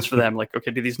reports for them, like,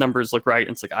 okay, do these numbers look right?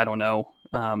 And it's like, I don't know.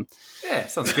 Yeah,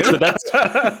 sounds good. So that's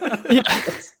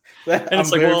and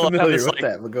it's like, well, I have this, like,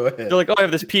 that, but go ahead. They're like, oh, I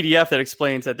have this PDF that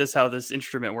explains that this how this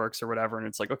instrument works or whatever, and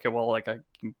it's like, okay, well, like I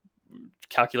can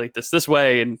calculate this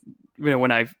way. And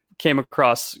when I came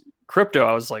across crypto,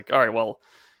 I was like, all right, well,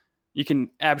 you can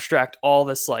abstract all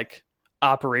this like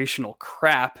operational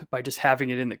crap by just having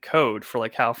it in the code for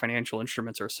like how financial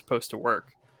instruments are supposed to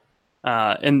work.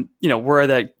 And where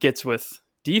that gets with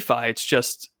DeFi, it's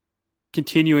just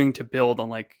continuing to build on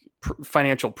like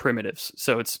financial primitives.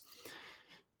 So it's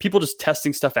people just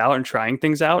testing stuff out and trying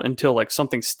things out until like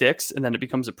something sticks, and then it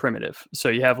becomes a primitive. So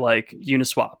you have like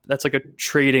Uniswap, that's like a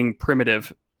trading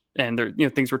primitive, and there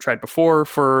things were tried before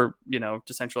for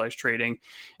decentralized trading,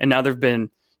 and now there've been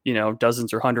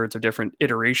dozens or hundreds of different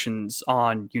iterations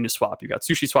on Uniswap. You got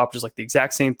SushiSwap, which is like the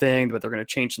exact same thing, but they're going to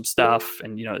change some stuff,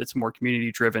 and it's more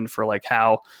community driven for like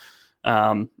how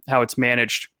it's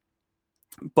managed.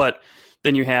 But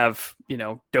then you have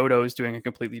Dodo's doing a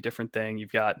completely different thing.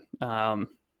 You've got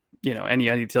any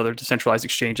of the other decentralized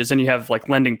exchanges, and you have like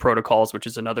lending protocols, which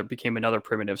is became another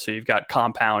primitive. So you've got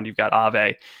Compound, you've got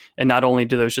Aave, and not only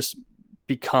do those just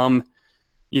become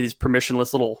these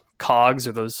permissionless little cogs,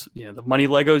 or those the money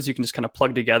Legos you can just kind of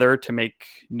plug together to make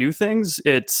new things.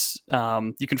 It's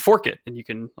you can fork it, and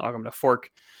I'm going to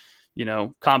fork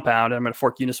Compound, and I'm going to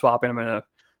fork Uniswap, and I'm going to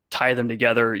tie them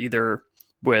together either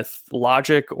with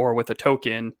logic or with a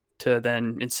token to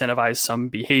then incentivize some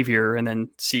behavior and then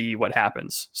see what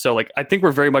happens. So like, I think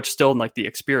we're very much still in like the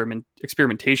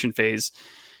experimentation phase.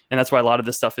 And that's why a lot of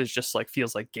this stuff is just like,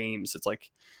 feels like games. It's like,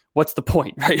 what's the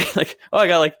point, right? Like, oh, I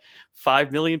got like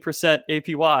 5 million %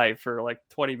 APY for like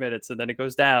 20 minutes and then it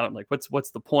goes down. Like,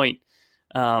 what's the point?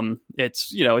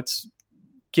 It's, it's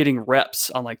getting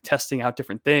reps on like testing out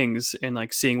different things and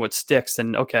like seeing what sticks.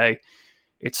 And okay,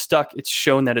 it's stuck. It's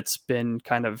shown that it's been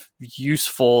kind of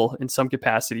useful in some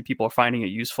capacity. People are finding it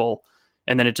useful.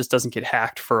 and then it just doesn't get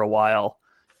hacked for a while.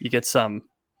 You get some,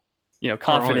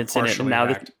 confidence in it. And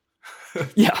now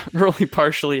really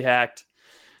partially hacked,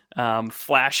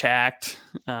 flash hacked,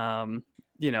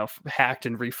 hacked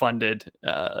and refunded,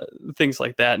 things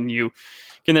like that. And you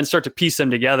can then start to piece them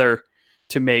together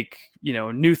to make,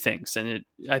 new things. And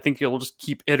I think you'll just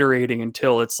keep iterating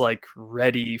until it's like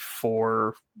ready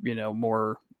for,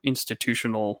 more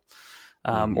institutional,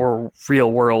 or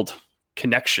real world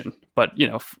connection. But,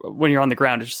 when you're on the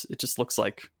ground, it just looks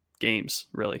like games,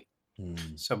 really.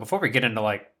 So before we get into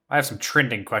I have some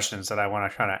trending questions that I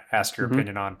want to kind of ask your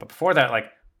opinion on. But before that,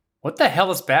 what the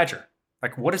hell is Badger?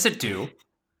 What does it do?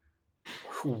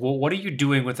 What are you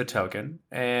doing with the token?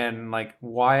 And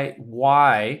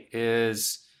why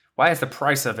has the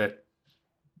price of it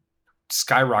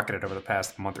skyrocketed over the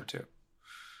past month or two?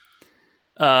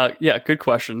 Yeah, good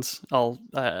questions. I'll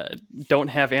don't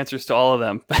have answers to all of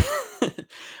them.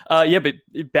 But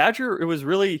Badger, it was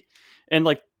really, and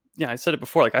I said it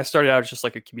before, I started out as just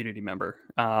a community member,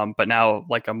 but now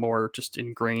I'm more just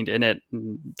ingrained in it.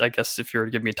 And I guess if you were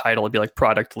to give me a title, it'd be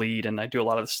product lead. And I do a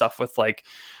lot of the stuff with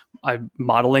I'm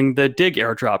modeling the dig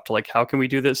airdrop to how can we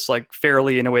do this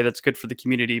fairly in a way that's good for the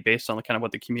community based on kind of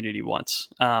what the community wants.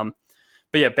 But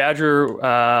yeah, Badger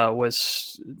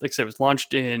was, like I said, it was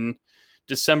launched in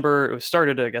December. It was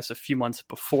started, I guess, a few months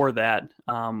before that,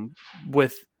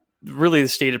 with really the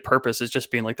stated purpose is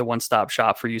just being the one-stop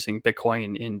shop for using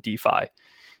Bitcoin in DeFi.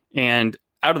 And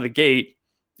out of the gate,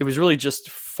 it was really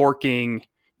just forking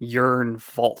Yearn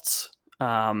vaults,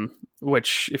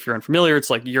 which if you're unfamiliar, it's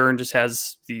Yearn just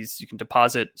has these, you can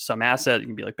deposit some asset, it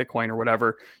can be Bitcoin or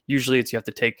whatever. Usually you have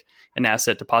to take an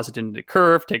asset, deposit into the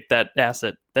Curve, take that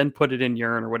asset, then put it in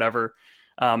Yearn or whatever.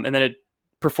 And then it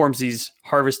performs these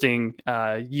harvesting,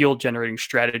 yield generating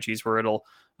strategies where it'll,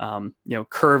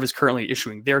 Curve is currently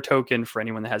issuing their token for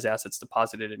anyone that has assets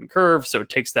deposited in Curve. So it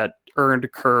takes that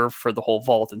earned Curve for the whole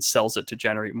vault and sells it to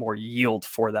generate more yield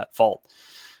for that vault.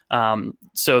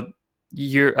 So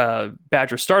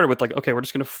Badger started with okay, we're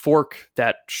just going to fork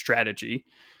that strategy.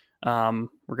 We're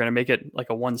going to make it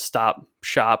a one-stop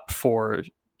shop for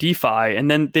DeFi.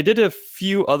 And then they did a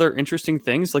few other interesting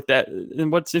things like that.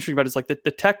 And what's interesting about it is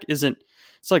the tech isn't,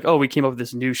 it's oh, we came up with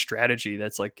this new strategy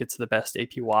that's it's the best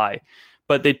APY.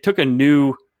 But they took a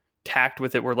new tact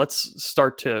with it where let's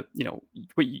start to,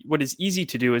 what is easy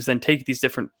to do is then take these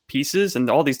different pieces, and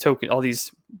all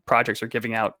these projects are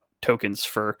giving out tokens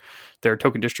for their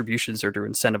token distributions or to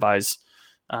incentivize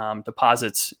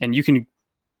deposits. And you can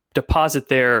deposit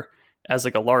there as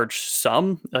a large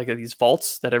sum, these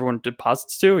vaults that everyone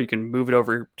deposits to. You can move it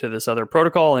over to this other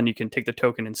protocol and you can take the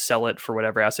token and sell it for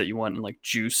whatever asset you want and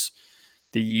juice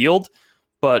the yield.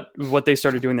 But what they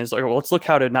started doing is well, let's look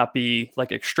how to not be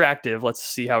extractive. Let's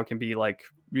see how it can be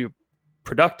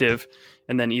productive,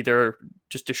 and then either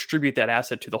just distribute that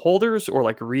asset to the holders or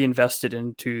reinvest it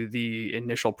into the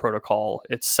initial protocol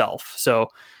itself. So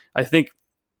I think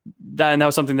that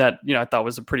was something that I thought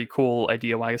was a pretty cool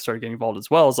idea when I started getting involved as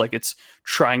well. Is it's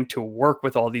trying to work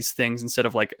with all these things instead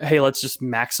of hey, let's just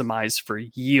maximize for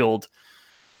yield.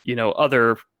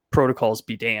 Other protocols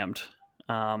be damned.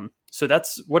 So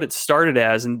that's what it started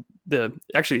as. And the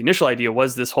initial idea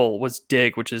was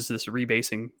DIG, which is this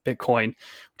rebasing Bitcoin,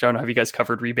 which I don't know. Have you guys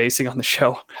covered rebasing on the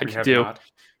show? We have not.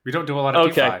 We don't do a lot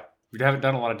of DeFi. We haven't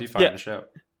done a lot of DeFi on the show.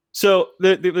 So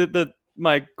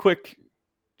my quick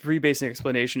rebasing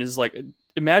explanation is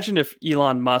imagine if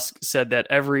Elon Musk said that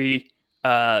every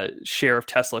share of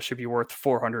Tesla should be worth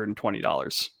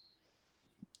 $420.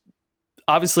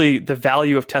 Obviously, the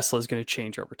value of Tesla is going to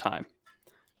change over time.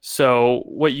 So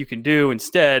what you can do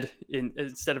instead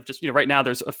of just, right now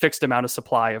there's a fixed amount of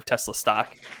supply of Tesla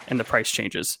stock and the price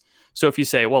changes. So if you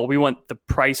say, well, we want the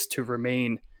price to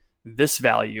remain this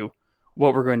value,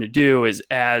 what we're going to do is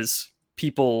as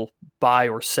people buy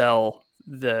or sell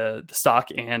the stock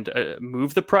and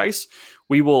move the price,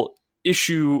 we will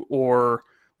issue or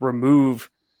remove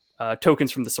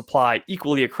tokens from the supply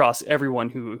equally across everyone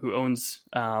who owns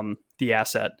the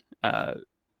asset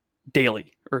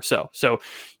daily or so. So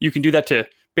you can do that to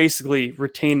basically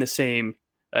retain the same,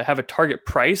 have a target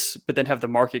price, but then have the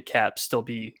market cap still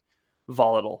be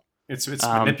volatile. It's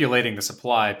manipulating the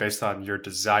supply based on your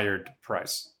desired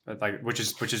price, which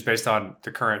is based on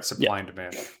the current supply and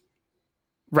demand.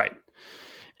 Right.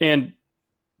 And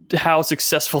how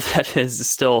successful that is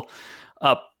still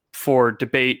up for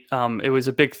debate. It was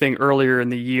a big thing earlier in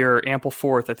the year.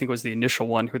 Ampleforth, I think, was the initial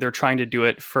one, who they're trying to do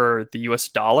it for the US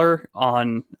dollar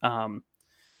on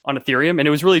Ethereum. And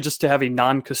it was really just to have a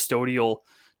non-custodial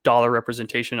dollar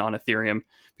representation on Ethereum.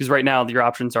 Because right now your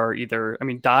options are either, I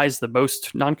mean, DAI is the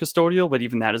most non-custodial, but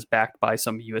even that is backed by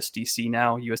some USDC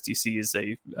now. USDC is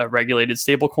a regulated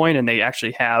stable coin, and they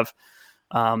actually have,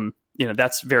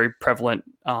 that's very prevalent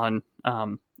on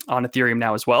Ethereum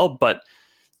now as well. But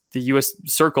the US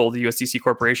Circle, the USDC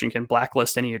corporation, can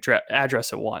blacklist any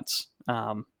address it wants,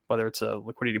 whether it's a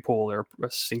liquidity pool or a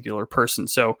singular person.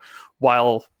 So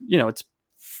while, it's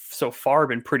so far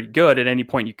been pretty good, at any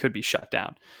point you could be shut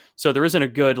down. So there isn't a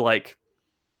good, like,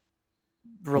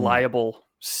 reliable,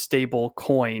 stable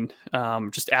coin.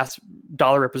 Just ask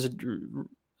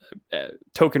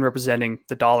token representing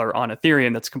the dollar on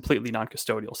Ethereum that's completely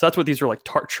non-custodial. So that's what these are like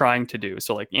trying to do.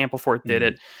 So like Amplifort did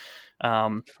it.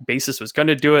 Basis was going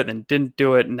to do it, then didn't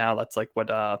do it, and now that's like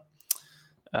what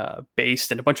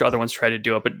Based and a bunch of other ones try to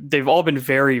do it. But they've all been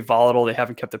very volatile. They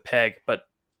haven't kept the peg. But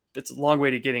it's a long way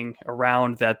to getting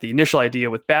around that. The initial idea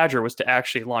with Badger was to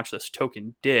actually launch this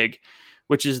token Dig,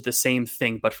 which is the same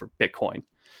thing but for Bitcoin.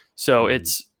 So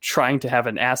it's trying to have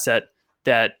an asset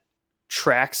that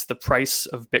tracks the price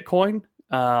of Bitcoin,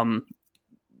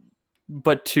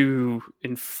 but to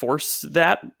enforce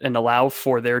that and allow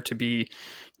for there to be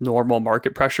normal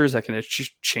market pressures that can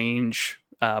change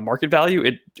market value,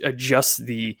 it adjusts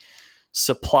the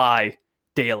supply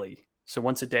daily. So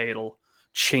once a day, it'll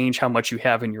change how much you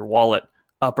have in your wallet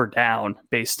up or down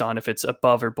based on if it's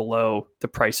above or below the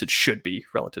price it should be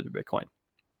relative to Bitcoin.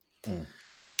 This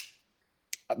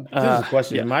is a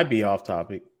question. It might be off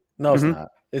topic. No, it's not.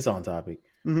 It's on topic.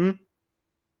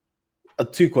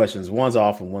 Two questions. One's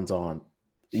off and one's on.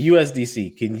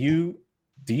 USDC. Do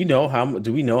we know how much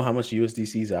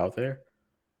USDC is out there?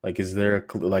 Like, is there a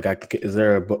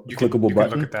clickable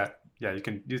button? Look at that. Yeah, you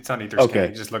can. It's on Etherscan. Okay,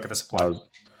 you just look at the supply. All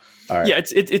right. Yeah,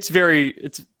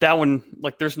 it's that one.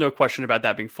 Like, there's no question about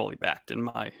that being fully backed, in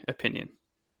my opinion.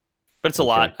 But it's a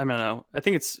lot. I don't know. I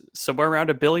think it's somewhere around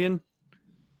 $1 billion.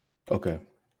 Okay.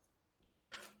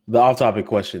 The off-topic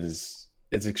question is,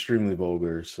 it's extremely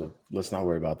vulgar, so let's not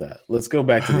worry about that. Let's go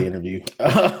back to the interview.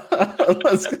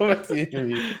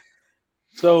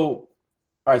 So, all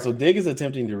right, so Dig is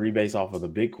attempting to rebase off of the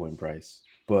Bitcoin price,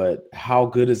 but how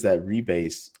good is that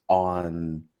rebase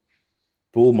on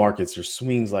bull markets or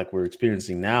swings like we're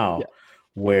experiencing now,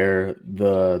 where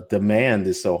the demand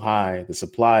is so high, the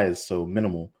supply is so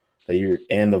minimal,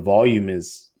 and the volume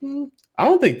is, I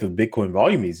don't think the Bitcoin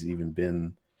volume has even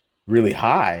been really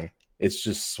high. It's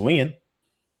just swinging.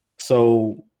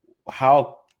 So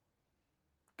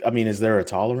is there a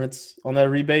tolerance on that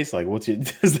rebase? Like,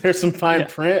 is there some fine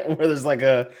print where there's like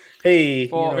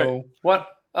what?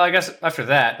 I guess after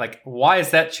that, like, why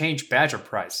does that change Badger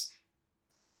price?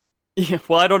 Yeah,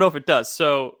 well, I don't know if it does.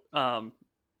 So, I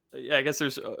guess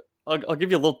there's. I'll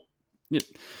give you a little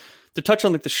to touch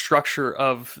on like the structure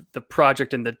of the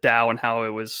project and the DAO and how it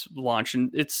was launched,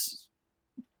 and this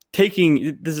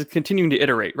is continuing to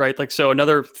iterate, right? Like, so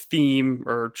another theme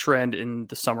or trend in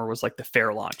the summer was like the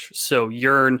fair launch. So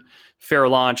Yearn fair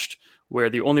launched, where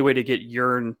the only way to get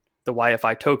Yearn, the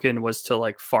YFI token, was to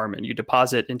like farm it. You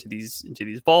deposit into these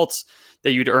vaults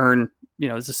that you'd earn,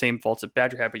 it's the same vaults that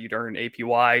Badger had, but you'd earn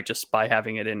APY just by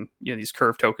having it in, these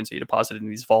curve tokens that you deposit in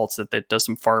these vaults that does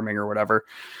some farming or whatever.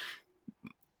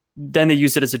 Then they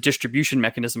use it as a distribution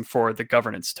mechanism for the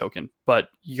governance token. But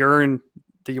Yearn,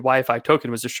 the YFI token,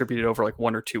 was distributed over like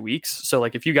 1 or 2 weeks. So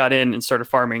like if you got in and started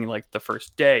farming like the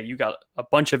first day, you got a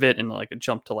bunch of it and like it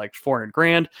jumped to like 400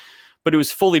 grand, but it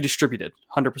was fully distributed.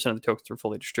 100% of the tokens were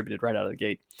fully distributed right out of the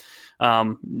gate.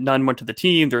 None went to the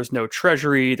team. There's no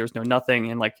treasury. There's no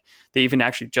nothing. And like they even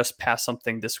actually just passed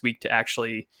something this week to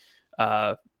actually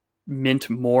mint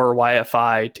more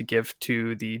YFI to give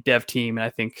to the dev team and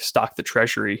I think stock the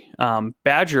treasury.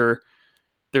 Badger,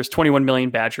 there's 21 million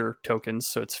Badger tokens,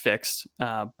 so it's fixed.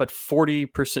 But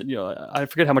 40%, I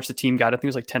forget how much the team got. I think it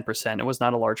was like 10%. It was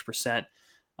not a large percent.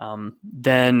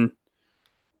 Then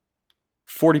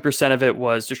 40% of it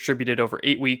was distributed over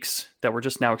 8 weeks that we're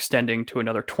just now extending to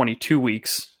another 22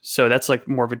 weeks. So that's like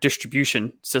more of a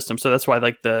distribution system. So that's why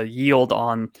like the yield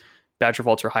on Badger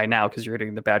vaults are high now, because you're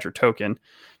getting the Badger token.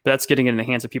 But that's getting it in the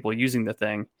hands of people using the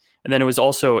thing. And then it was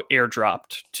also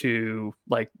airdropped to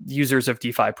like users of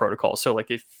DeFi protocols. So like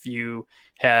if you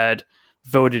had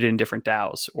voted in different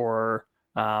DAOs, or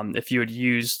if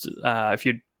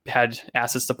you had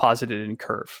assets deposited in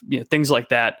Curve, things like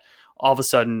that, all of a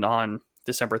sudden on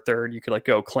December 3rd, you could like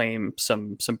go claim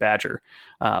some Badger.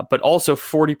 But also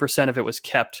 40% of it was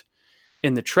kept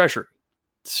in the treasury.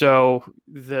 So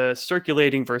the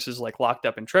circulating versus like locked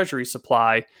up in treasury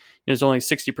supply is only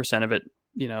 60% of it,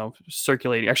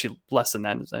 circulating, actually less than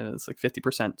that. It's like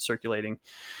 50% circulating.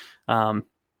 And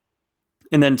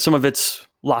then some of it's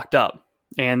locked up.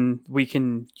 and we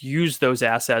can use those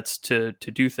assets to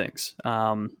do things,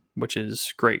 which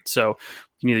is great. So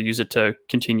we can either use it to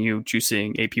continue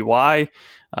juicing APY.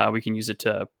 We can use it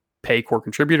to pay core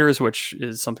contributors, which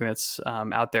is something that's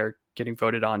out there getting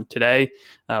voted on today.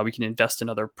 We can invest in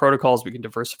other protocols. We can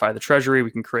diversify the treasury.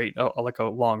 We can create a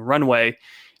long runway.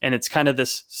 And it's kind of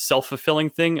this self-fulfilling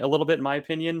thing a little bit, in my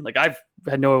opinion. Like, I've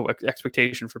had no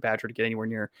expectation for Badger to get anywhere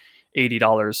near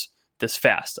 $80 this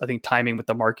fast. I think timing with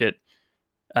the market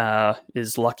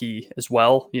is lucky as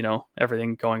well. You know,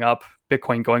 everything going up,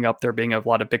 Bitcoin going up, there being a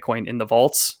lot of Bitcoin in the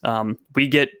vaults.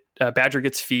 Badger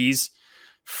gets fees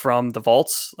from the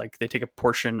vaults. Like, they take a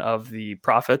portion of the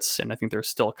profits, and I think there's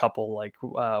still a couple like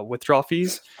withdrawal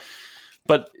fees,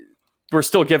 but we're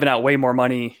still giving out way more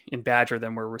money in Badger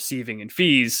than we're receiving in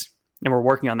fees. And we're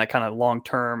working on that kind of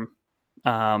long-term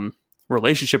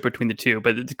relationship between the two,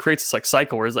 but it creates this like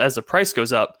cycle where as the price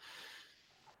goes up,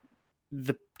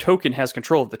 the token has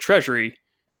control of the treasury.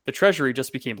 The treasury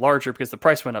just became larger because the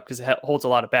price went up because it holds a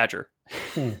lot of Badger.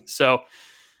 So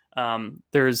I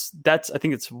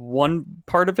think it's one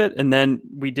part of it. And then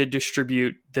we did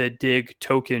distribute the DIG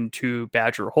token to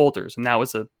Badger holders. And that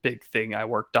was a big thing I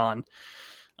worked on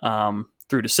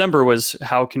through December, was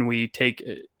how can we take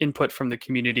input from the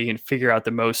community and figure out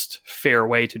the most fair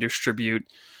way to distribute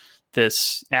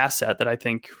this asset that I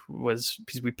think was,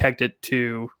 because we pegged it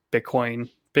to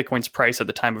Bitcoin's price at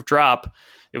the time of drop.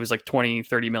 It was like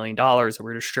 $20-30 million that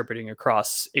we're distributing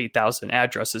across 8,000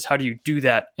 addresses. How do you do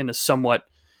that in a somewhat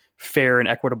fair and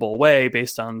equitable way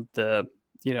based on the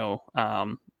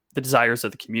desires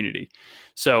of the community?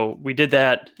 So we did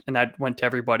that, and that went to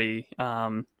everybody.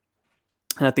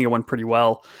 And I think it went pretty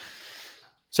well.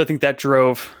 So I think that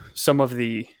drove some of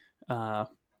the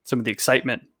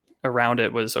excitement around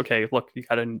it. Was, okay, look, you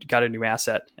got a new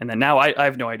asset. And then now I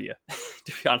have no idea,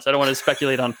 to be honest. I don't want to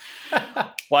speculate on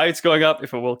why it's going up,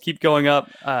 if it will keep going up,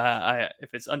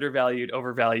 if it's undervalued,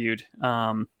 overvalued.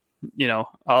 All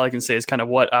I can say is kind of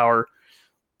what our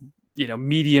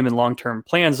medium and long-term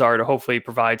plans are to hopefully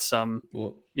provide some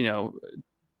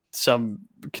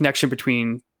connection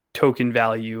between token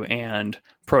value and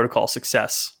protocol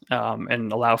success,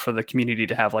 and allow for the community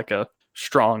to have like a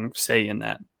strong say in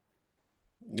that.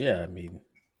 Yeah, I mean,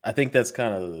 I think that's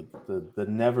kind of the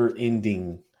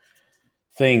never-ending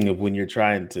thing of when you're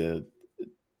trying to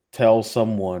tell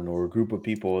someone or a group of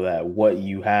people that what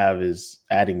you have is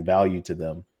adding value to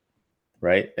them,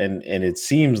 right? And it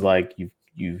seems like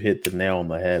you've hit the nail on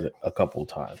the head a couple of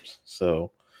times.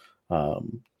 So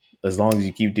as long as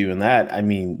you keep doing that, I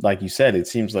mean, like you said, it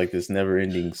seems like this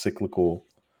never-ending cyclical.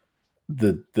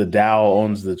 The DAO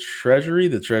owns the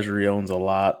treasury owns a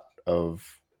lot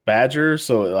of Badger,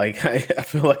 so like I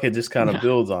feel like it just kind of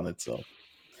builds on itself.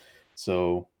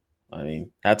 So I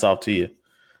mean, hats off to you.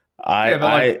 I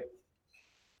don't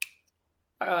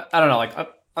know. Like,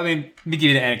 I mean, let me give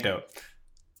you the anecdote.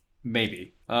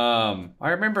 Maybe. I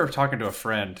remember talking to a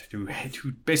friend who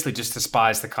basically just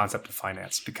despised the concept of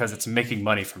finance because it's making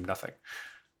money from nothing.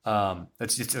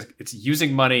 It's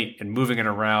using money and moving it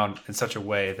around in such a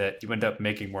way that you end up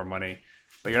making more money,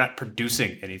 but you're not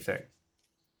producing anything.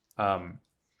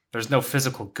 There's no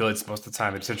physical goods most of the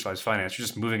time in decentralized finance. You're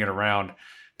just moving it around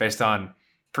based on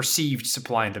perceived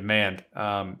supply and demand,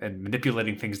 and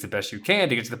manipulating things the best you can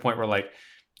to get to the point where like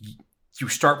you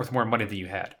start with more money than you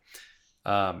had.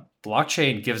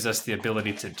 Blockchain gives us the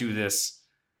ability to do this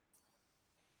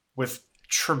with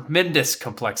tremendous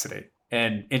complexity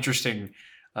and interesting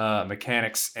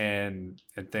mechanics and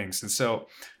things. And so,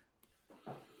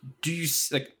 do you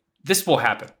like this will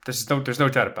happen? There's no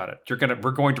doubt about it.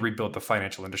 We're going to rebuild the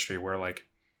financial industry where like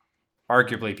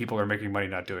arguably people are making money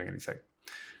not doing anything.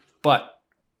 But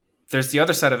there's the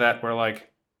other side of that where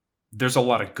like there's a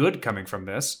lot of good coming from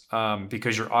this,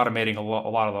 because you're automating a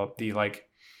lot of the like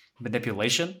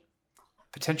manipulation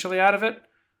potentially out of it,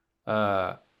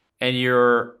 and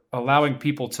you're allowing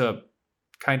people to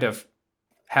kind of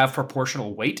have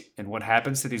proportional weight in what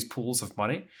happens to these pools of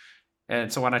money.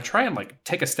 And so when I try and like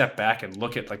take a step back and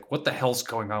look at like what the hell's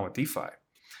going on with DeFi,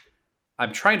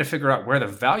 I'm trying to figure out where the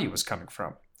value is coming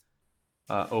from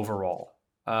overall.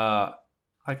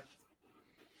 Like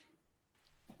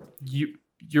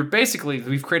you're basically,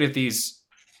 we've created these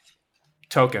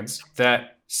tokens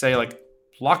that say like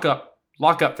lock up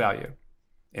value.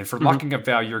 And for locking up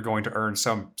value, you're going to earn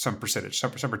some percentage,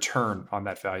 some return on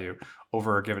that value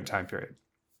over a given time period.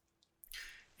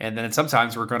 And then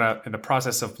sometimes we're going to, in the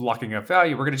process of locking up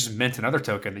value, we're going to just mint another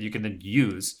token that you can then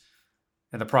use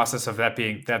in the process of that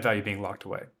value being locked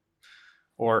away.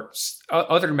 Or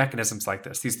other mechanisms like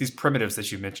this, these primitives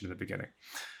that you mentioned in the beginning.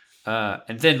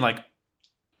 And then like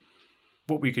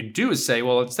what we could do is say,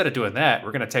 well, instead of doing that,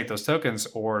 we're going to take those tokens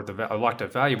or the locked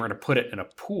up value, we're going to put it in a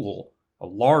pool, a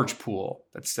large pool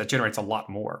that generates a lot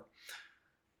more.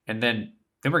 And then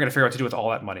we're going to figure out what to do with all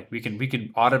that money. We can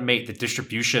automate the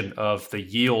distribution of the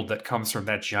yield that comes from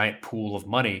that giant pool of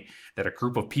money that a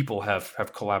group of people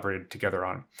have collaborated together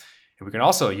on. And we can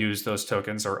also use those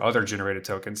tokens or other generated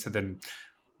tokens to then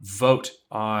vote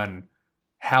on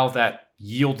how that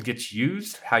yield gets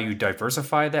used, how you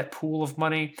diversify that pool of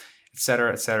money, et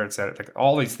cetera, et cetera, et cetera. Like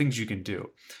all these things you can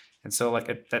do. And so like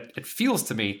it feels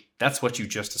to me that's what you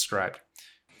just described.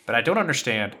 But I don't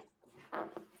understand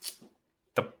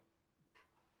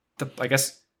I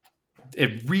guess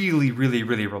it really, really,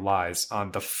 really relies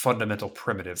on the fundamental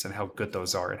primitives and how good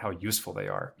those are and how useful they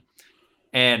are.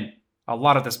 And a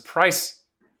lot of this price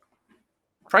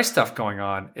stuff going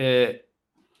on,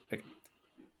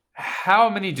 how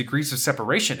many degrees of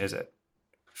separation is it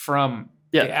from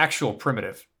the actual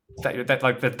primitive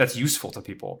that's useful to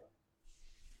people?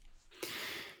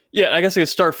 Yeah, I guess I could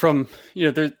start from,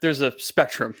 there's a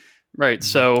spectrum, right? Mm-hmm.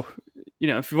 So,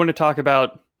 if you want to talk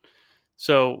about,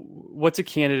 so what's a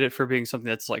candidate for being something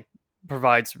that's like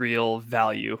provides real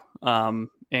value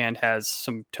and has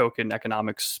some token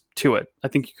economics to it? I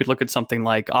think you could look at something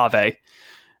like Aave,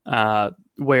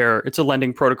 where it's a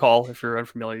lending protocol. If you're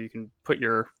unfamiliar, you can put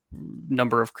your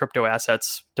number of crypto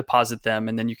assets, deposit them,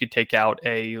 and then you could take out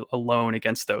a loan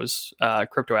against those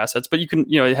crypto assets. But you can,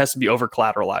 it has to be over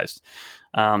collateralized.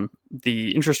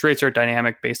 The interest rates are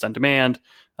dynamic based on demand.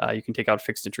 You can take out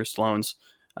fixed interest loans.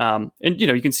 And,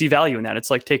 you can see value in that. It's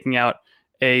like taking out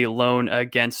a loan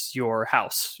against your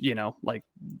house, like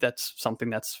that's something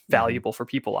that's valuable for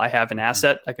people. I have an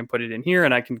asset, I can put it in here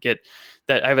and I can get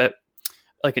that. I have an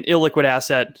illiquid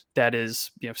asset that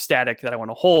is, static that I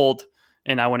want to hold.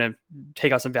 And I want to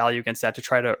take out some value against that to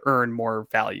try to earn more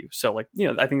value. So I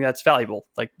think that's valuable.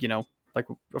 Of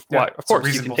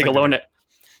course you can take a loan.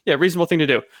 Reasonable thing to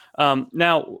do.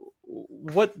 Now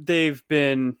what they've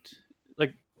been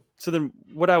like, so then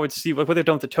what I would see, what they've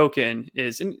done with the token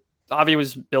is, and Aave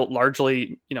was built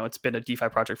largely, it's been a DeFi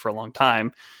project for a long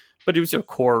time, but it was a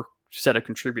core set of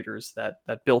contributors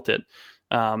that built it.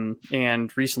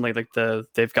 And recently,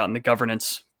 they've gotten the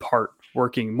governance part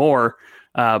working more,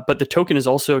 but the token is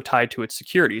also tied to its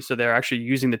security. So they're actually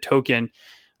using the token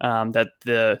that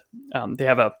they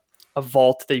have a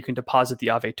vault that you can deposit the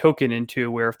Aave token into,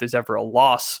 where if there's ever a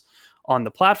loss on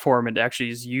the platform, it actually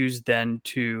is used then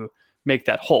to make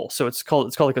that whole. So it's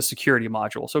called like a security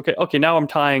module. So okay, now I'm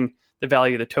tying the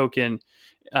value of the token.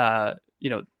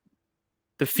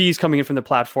 The fees coming in from the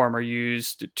platform are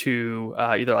used to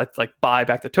either like buy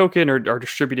back the token or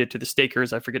distribute it to the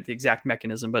stakers. I forget the exact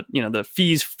mechanism, but the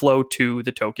fees flow to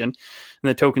the token, and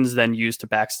the token is then used to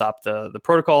backstop the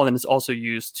protocol, and then it's also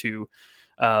used to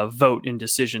vote in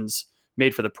decisions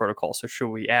made for the protocol. So should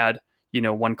we add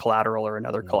one collateral or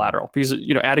another collateral? Because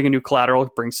adding a new collateral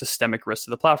brings systemic risk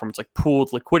to the platform. It's like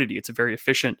pooled liquidity. It's a very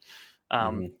efficient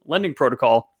lending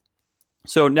protocol.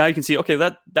 So now you can see, okay,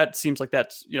 that seems like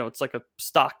that's, it's like a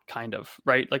stock kind of,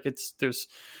 right? Like there's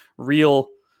real,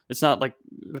 it's not like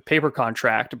a paper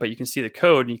contract, but you can see the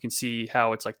code and you can see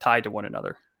how it's like tied to one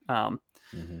another.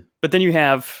 But then you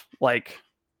have like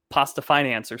Pasta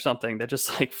Finance or something that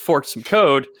just like forked some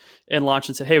code and launched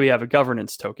and said, hey, we have a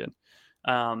governance token.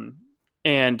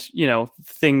 And,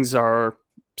 things are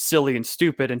silly and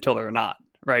stupid until they're not,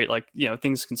 right? Like,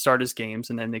 things can start as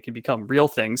games and then they can become real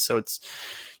things. So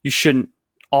you shouldn't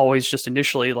always just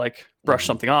initially like brush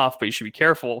something off, but you should be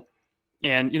careful.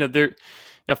 And,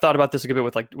 I've thought about this a good bit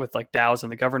with DAOs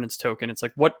and the governance token. It's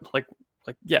like, what, like,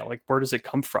 where does it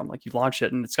come from? Like you launch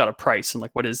it and it's got a price and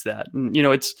like, what is that? And,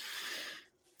 it's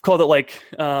called it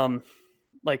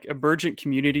like emergent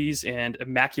communities and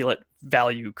immaculate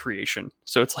value creation.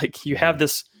 So it's like you have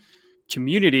this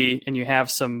community and you have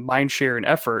some mind share and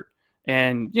effort.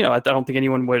 And, I don't think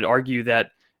anyone would argue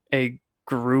that a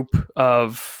group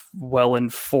of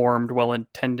well-informed,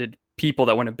 well-intended people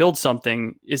that want to build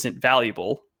something isn't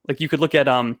valuable. Like you could look at,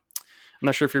 I'm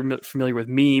not sure if you're familiar with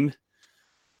Meme,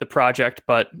 the project,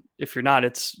 but if you're not,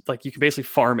 it's like you can basically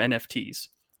farm NFTs.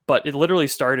 But it literally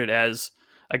started as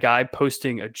a guy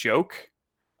posting a joke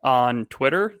on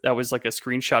Twitter that was like a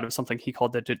screenshot of something he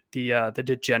called the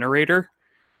degenerator,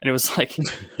 and it was like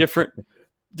different.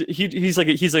 He's like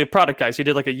a product guy, so he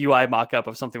did like a UI mock-up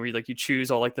of something where you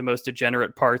choose all like the most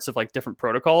degenerate parts of like different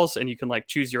protocols, and you can like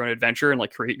choose your own adventure and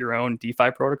like create your own DeFi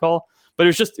protocol. But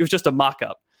it was just a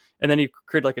mock-up, and then he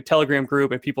created like a Telegram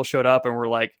group, and people showed up and were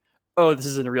like, "Oh, this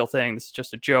isn't a real thing. This is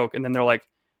just a joke." And then they're like,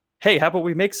 "Hey, how about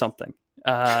we make something?"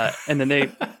 And then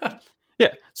they.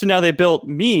 Yeah. So now they built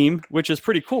Meme, which is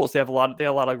pretty cool. So they have a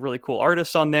lot of really cool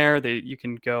artists on there. You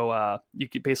can go, you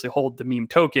can basically hold the Meme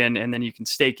token, and then you can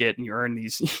stake it, and you earn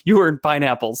you earn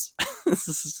pineapples.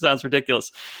 This sounds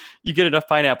ridiculous. You get enough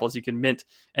pineapples, you can mint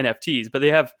NFTs. But they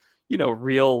have,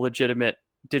 real legitimate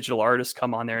digital artists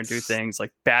come on there and do things.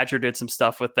 Like Badger did some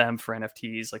stuff with them for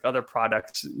NFTs. Like other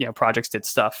projects did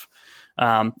stuff,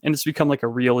 and it's become like a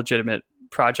real legitimate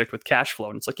project with cash flow.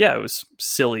 And it's like, yeah, it was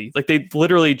silly. Like they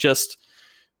literally just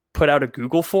put out a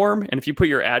Google form, and if you put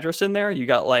your address in there, you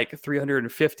got like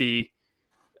 350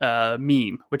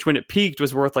 Meme, which when it peaked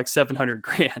was worth like 700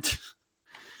 grand.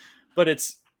 But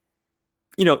it's,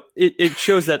 it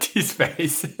shows that his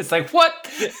face. It's like, what?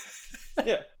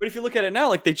 Yeah. But if you look at it now,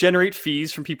 like they generate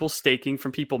fees from people staking,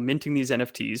 from people minting these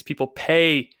NFTs. People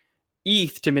pay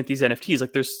ETH to mint these NFTs.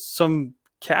 Like there's some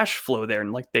cash flow there,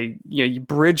 and like they, you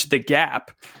bridge the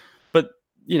gap. But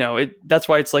that's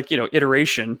why it's like,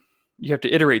 iteration. You have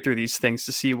to iterate through these things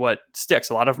to see what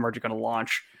sticks. A lot of them are going to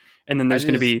launch, and then there's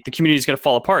going to be, the community is going to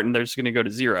fall apart, and they're just going to go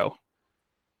to zero.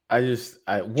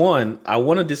 I want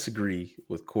to disagree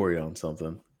with Corey on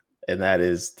something, and that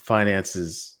is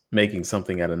finances making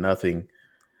something out of nothing.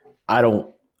 I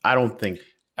don't think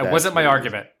it wasn't my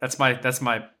argument. That's my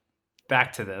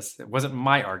back to this. It wasn't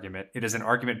my argument. It is an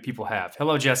argument people have.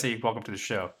 Hello, Jesse. Welcome to the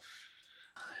show.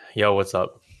 Yo, what's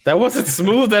up? That wasn't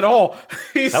smooth at all.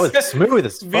 That was smooth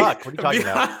as fuck. What are you talking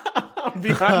about?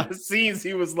 Behind the scenes,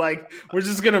 he was like, "We're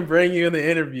just gonna bring you in the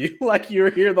interview, like you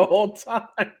were here the whole time."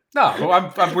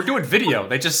 No, we're doing video.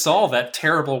 They just saw that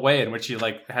terrible way in which he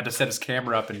had to set his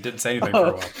camera up and didn't say anything for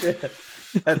a while. Yeah.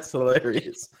 That's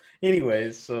hilarious.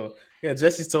 Anyways, so yeah,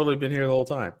 Jesse's totally been here the whole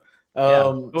time.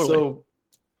 Totally. So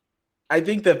I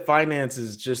think that finance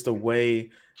is just a way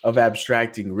of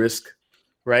abstracting risk,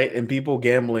 right? And people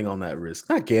gambling on that risk.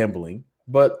 Not gambling,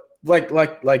 but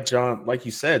like John, like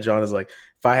you said, John, is like,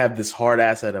 if I have this hard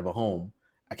asset of a home,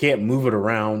 I can't move it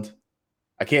around.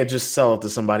 I can't just sell it to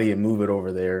somebody and move it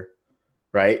over there,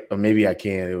 right? Or maybe I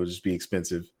can. It would just be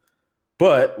expensive.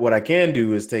 But what I can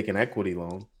do is take an equity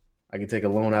loan. I can take a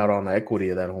loan out on the equity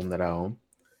of that home that I own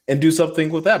and do something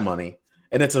with that money.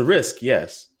 And it's a risk,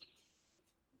 yes.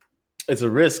 It's a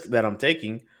risk that I'm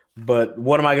taking, but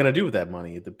what am I going to do with that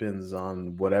money? It depends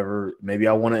on whatever. Maybe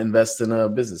I want to invest in a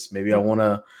business. Maybe I want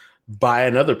to buy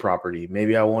another property.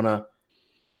 Maybe I want to,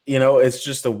 it's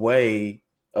just a way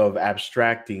of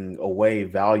abstracting away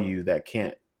value that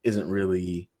it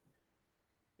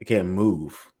can't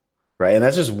move, right? And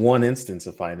that's just one instance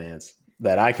of finance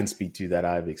that I can speak to that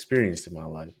I've experienced in my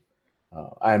life.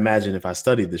 I imagine if I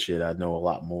studied the shit, I'd know a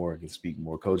lot more and can speak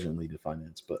more cogently to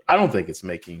finance, but I don't think it's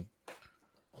making.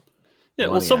 Yeah,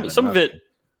 well, some of it,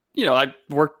 I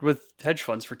worked with hedge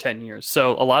funds for 10 years.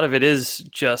 So a lot of it is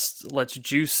just let's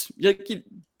juice.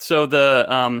 So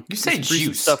the you say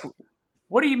juice stuff.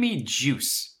 What do you mean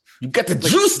juice? You got to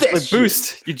juice that shit.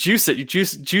 Boost. You juice it. You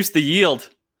juice the yield.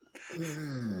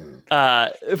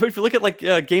 But if you look at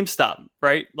GameStop,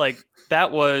 right? Like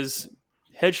that was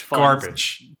hedge funds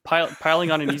garbage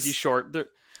piling on an easy short. There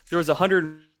was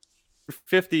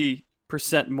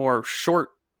 150% more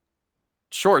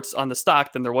shorts on the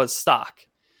stock than there was stock.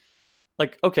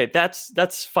 Like, okay,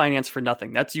 that's finance for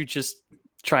nothing. That's you just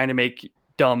trying to make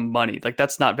dumb money. Like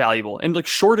that's not valuable. And like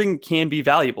shorting can be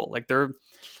valuable. Like there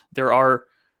are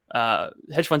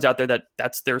hedge funds out there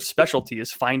that's their specialty,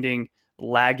 is finding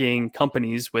lagging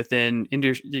companies within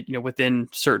within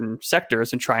certain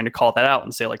sectors and trying to call that out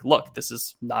and say like, look, this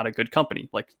is not a good company.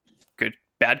 Like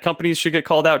bad companies should get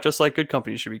called out just like good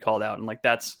companies should be called out. And like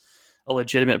that's a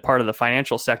legitimate part of the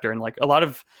financial sector. And like a lot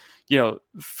of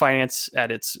finance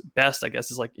at its best, I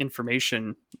guess, is like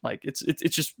information. Like it's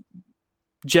just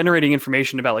generating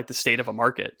information about like the state of a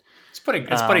market. It's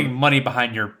putting money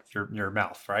behind your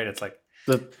mouth, right? It's like,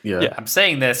 I'm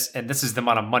saying this, and this is the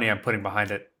amount of money I'm putting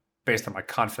behind it based on my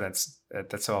confidence.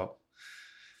 That's all.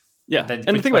 Yeah, and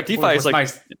the thing about DeFi is like,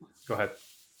 go ahead.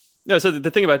 No, so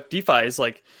the thing about DeFi is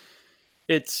like,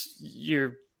 it's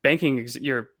your banking,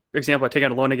 your example, taking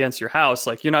out a loan against your house.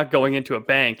 Like you're not going into a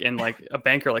bank and like a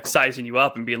banker like sizing you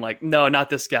up and being like, no, not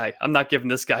this guy. I'm not giving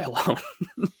this guy a loan.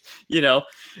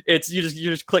 It's you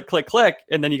just click,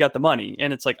 and then you got the money.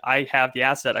 And it's like, I have the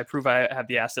asset. I prove I have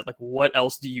the asset. Like, what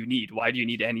else do you need? Why do you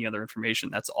need any other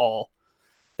information? That's all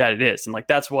that it is. And like,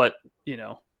 that's what, that's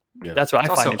what it's I find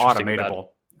also interesting automatable. about it.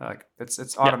 Like it's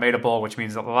automatable, which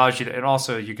means it allows you to, and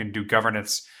also you can do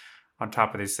governance on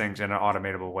top of these things in an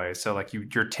automatable way. So like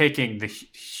you're taking the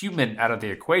human out of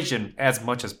the equation as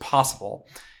much as possible,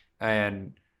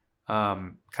 and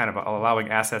kind of allowing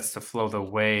assets to flow the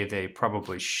way they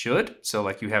probably should. So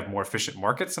like you have more efficient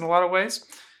markets in a lot of ways.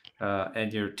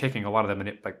 and you're taking a lot of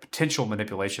the potential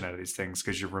manipulation out of these things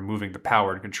because you're removing the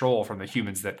power and control from the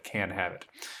humans that can have it.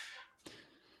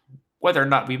 Whether or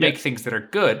not we make things that are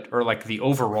good, or like the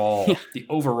overall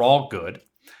good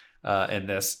in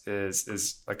this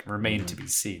is like remain to be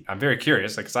seen. I'm very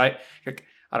curious, like, 'cause I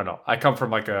don't know. I come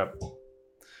from like a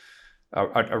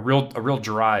real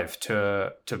drive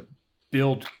to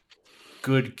build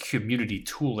good community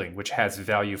tooling, which has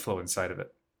value flow inside of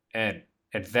it, and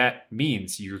that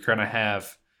means you're gonna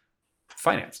have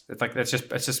finance. It's like that's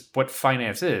just what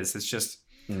finance is. It's just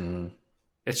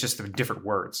it's just different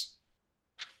words.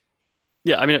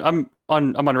 Yeah, I mean, I'm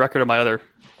on record on my other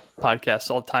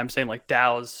podcasts all the time saying like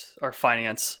DAOs are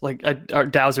finance, like our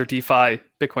DAOs are DeFi,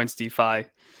 Bitcoin's DeFi.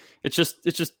 It's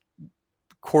just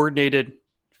coordinated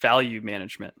value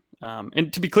management.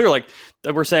 And to be clear, like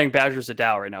we're saying Badger's a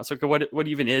DAO right now. So what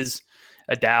even is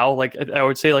a DAO? Like I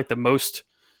would say like the most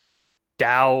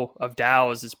DAO of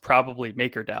DAOs is probably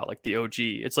MakerDAO, like the OG.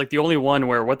 It's like the only one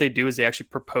where what they do is they actually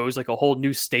propose like a whole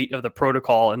new state of the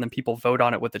protocol, and then people vote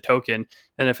on it with the token.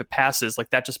 And if it passes, like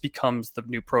that just becomes the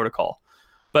new protocol.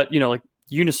 But like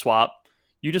Uniswap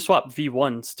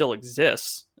V1 still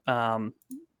exists.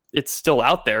 It's still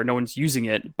out there. No one's using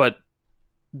it, but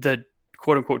the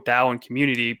quote unquote DAO and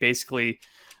community basically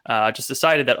just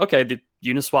decided that, okay, the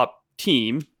Uniswap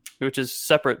team, which is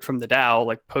separate from the DAO,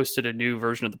 like posted a new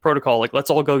version of the protocol. Like,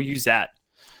 let's all go use that.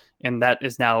 And that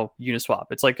is now Uniswap.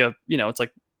 It's like it's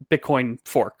like Bitcoin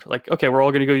fork. Like, okay, we're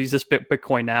all going to go use this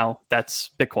Bitcoin now.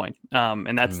 That's Bitcoin.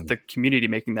 And that's the community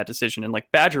making that decision. And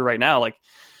like Badger right now, like,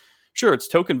 sure, it's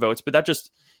token votes, but that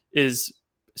just is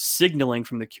signaling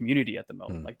from the community at the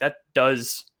moment. Like that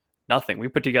does nothing. We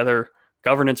put together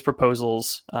governance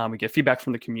proposals. We get feedback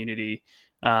from the community.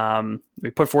 We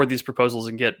put forward these proposals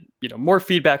and get more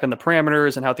feedback on the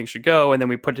parameters and how things should go, and then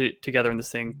we put it together in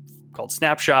this thing called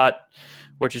Snapshot,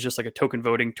 which is just like a token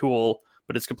voting tool,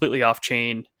 but it's completely off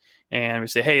chain. And we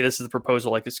say, hey, this is the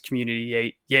proposal, like this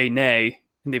community, yay, nay,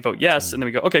 and they vote yes, and then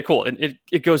we go, okay, cool, and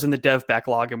it goes in the dev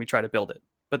backlog, and we try to build it.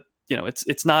 But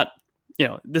it's not,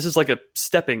 this is like a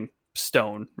stepping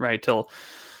stone, right? Till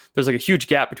there's like a huge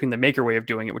gap between the maker way of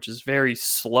doing it, which is very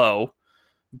slow,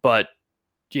 but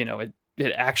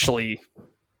it actually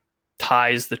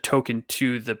ties the token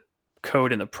to the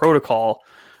code and the protocol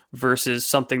versus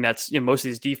something that's most of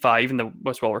these DeFi, even the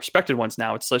most well-respected ones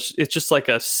now, it's just like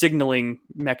a signaling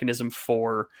mechanism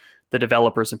for the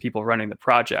developers and people running the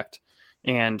project.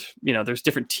 And there's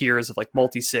different tiers of like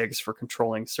multi-sigs for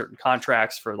controlling certain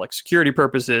contracts for like security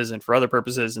purposes and for other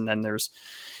purposes. And then there's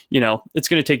it's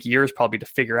going to take years probably to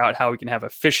figure out how we can have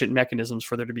efficient mechanisms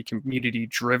for there to be community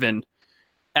driven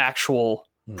actual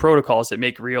protocols that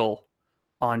make real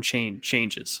on-chain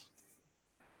changes.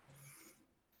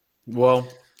 Well,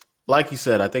 like you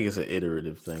said, I think it's an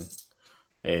iterative thing,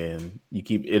 and you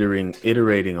keep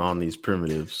iterating on these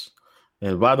primitives.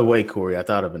 And by the way, Corey, I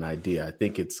thought of an idea. I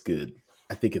think it's good.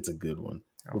 I think it's a good one.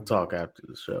 We'll talk after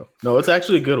the show. No, it's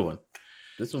actually a good one.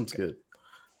 This one's good.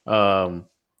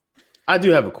 I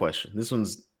do have a question. This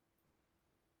one's,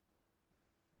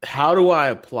 how do I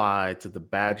apply to the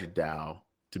Badger DAO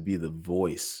to be the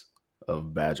voice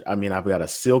of Badger? I mean, I've got a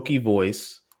silky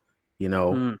voice,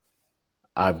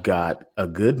 I've got a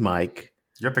good mic.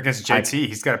 You're up against JT.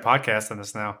 He's got a podcast on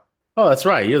this now. Oh, that's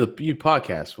right. You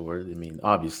podcast for it. I mean,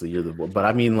 obviously you're but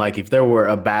I mean, like if there were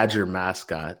a Badger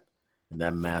mascot and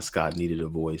that mascot needed a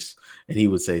voice, and he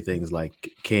would say things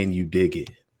like, "Can you dig it?"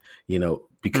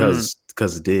 Because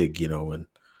dig, and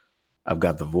I've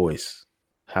got the voice.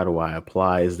 How do I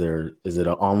apply? Is it an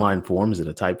online form? Is it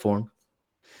a type form?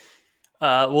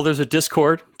 Well, there's a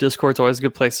Discord. Discord's always a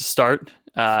good place to start.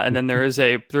 And then there is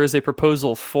a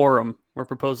proposal forum where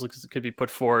proposals could be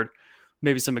put forward.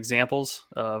 Maybe some examples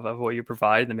of what you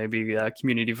provide, and maybe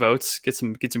community votes. Get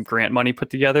some grant money put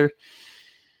together.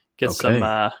 Get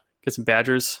some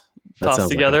Badgers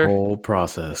tossed together. Like a whole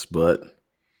process, but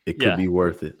it could be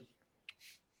worth it.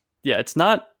 Yeah, it's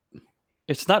not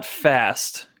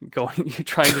fast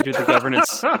trying to do the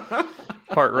governance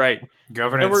part right.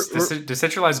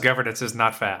 Decentralized governance is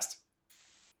not fast.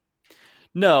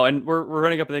 No, and we're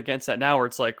running up against that now, where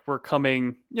it's like we're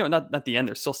coming, not the end.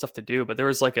 There's still stuff to do, but there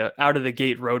was like a out of the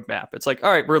gate roadmap. It's like,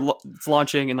 all right, it's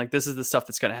launching, and like this is the stuff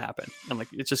that's going to happen, and like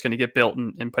it's just going to get built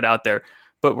and put out there.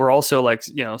 But we're also like,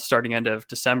 starting end of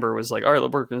December was like, all right,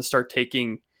 we're going to start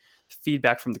taking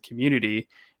feedback from the community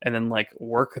and then like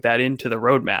work that into the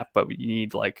roadmap. But you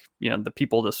need like, the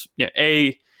people to,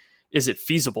 is it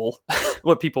feasible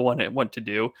what people want to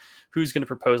do? Who's going to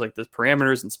propose like the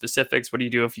parameters and specifics? What do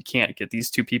you do if you can't get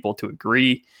these two people to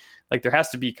agree? Like there has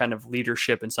to be kind of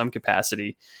leadership in some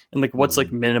capacity, and like what's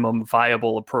like minimum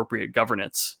viable appropriate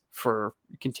governance for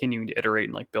continuing to iterate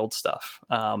and like build stuff.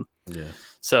 Yeah.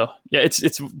 So yeah, it's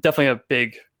definitely a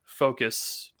big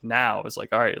focus now. Is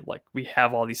like, all right, like we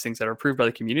have all these things that are approved by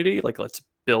the community, like let's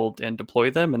build and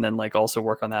deploy them, and then like also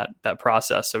work on that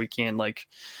process so we can like,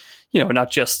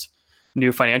 not just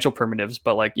new financial primitives,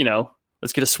 but like,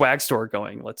 let's get a swag store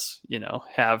going. Let's,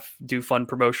 do fun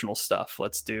promotional stuff.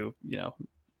 Let's do,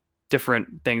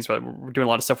 different things, but we're doing a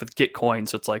lot of stuff with Gitcoin.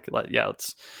 So it's like, yeah,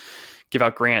 let's give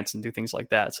out grants and do things like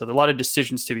that. So there are a lot of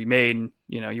decisions to be made, and,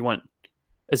 you want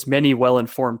as many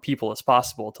well-informed people as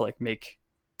possible to like make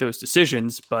those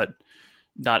decisions, but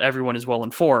not everyone is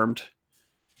well-informed.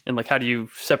 And like, how do you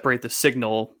separate the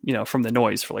signal, from the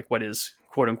noise for like what is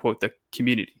quote unquote the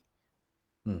community?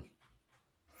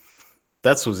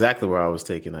 That's exactly where I was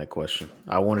taking that question.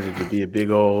 I wanted it to be a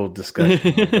big old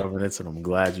discussion on governance, and I'm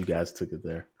glad you guys took it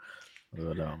there.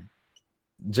 But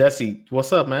Jesse,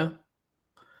 what's up, man?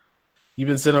 You've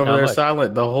been sitting over there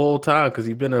silent the whole time because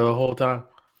you've been there the whole time.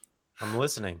 I'm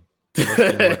listening. What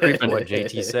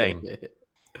JT's saying.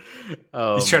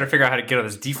 He's trying to figure out how to get on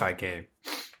this DeFi game.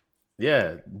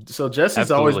 Yeah. So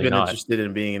Jesse's always been interested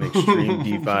in being an extreme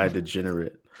DeFi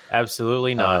degenerate.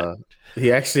 Absolutely not.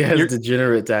 He actually has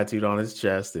degenerate tattooed on his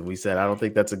chest, and we said, I don't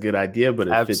think that's a good idea, but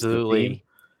it absolutely fits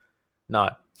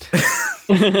not.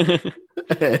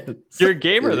 You're a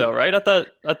gamer though, right? I thought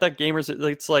gamers,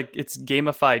 it's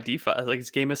gamified DeFi, like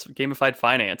it's gamified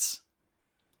finance.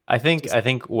 I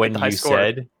think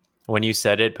when you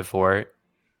said it before,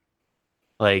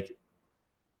 like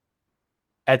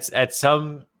at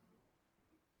some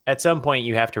point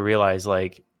you have to realize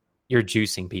like you're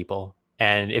juicing people,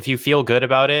 and if you feel good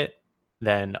about it,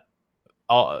 then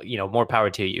more power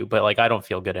to you. But like I don't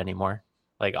feel good anymore.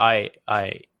 Like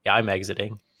I'm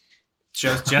exiting.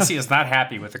 Jesse is not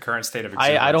happy with the current state of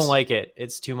existence. I don't like it.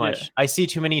 It's too much. Yeah. I see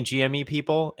too many GME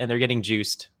people and they're getting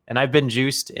juiced. And I've been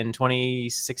juiced in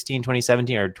 2016,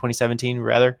 2017, or 2017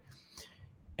 rather.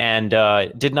 And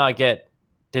did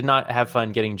not have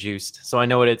fun getting juiced. So I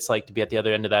know what it's like to be at the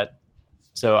other end of that.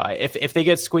 So if they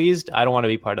get squeezed, I don't want to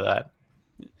be part of that.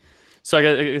 So I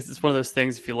guess it's one of those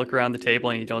things, if you look around the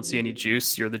table and you don't see any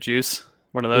juice, you're the juice.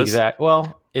 One of those. Exactly.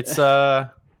 Well, it's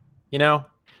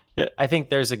I think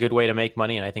there's a good way to make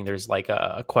money, and I think there's like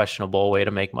a questionable way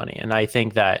to make money. And I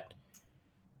think that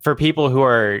for people who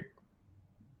are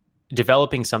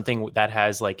developing something that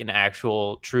has like an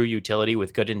actual true utility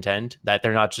with good intent, that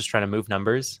they're not just trying to move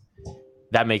numbers,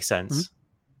 that makes sense.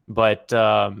 Mm-hmm. But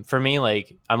for me,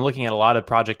 like I'm looking at a lot of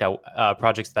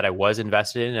projects that I was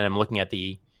invested in, and I'm looking at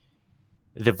the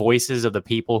voices of the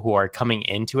people who are coming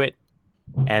into it,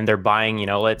 and they're buying,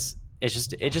 it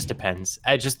just depends.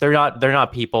 They're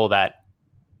not people that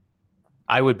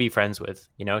I would be friends with,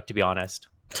 to be honest.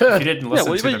 If you didn't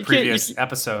listen to the previous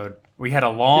episode, we had a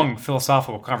long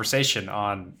philosophical conversation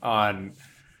on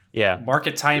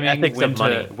market timing, ethics of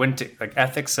money, like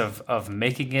ethics of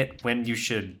making it, when you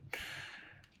should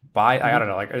buy. I don't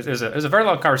know. Like there's a very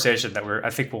long conversation that I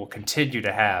think we'll continue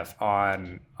to have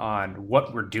on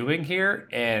what we're doing here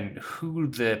and who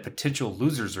the potential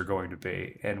losers are going to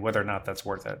be and whether or not that's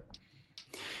worth it.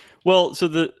 Well,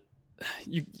 so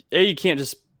you can't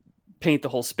just paint the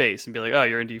whole space and be like, oh,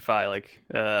 you're in DeFi, like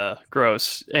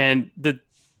gross. And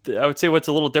I would say what's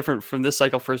a little different from this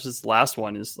cycle versus the last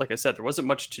one is, like I said, there wasn't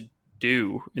much to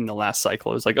do in the last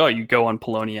cycle. It was like, oh, you go on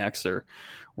Poloniex or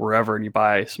wherever and you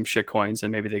buy some shit coins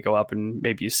and maybe they go up and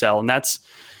maybe you sell. And that's,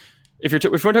 if you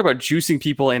want to talk about juicing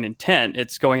people and intent,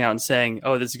 it's going out and saying,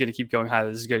 oh, this is going to keep going higher,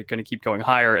 this is going to keep going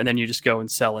higher, and then you just go and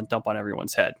sell and dump on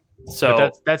everyone's head. So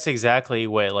but that's exactly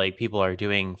what like people are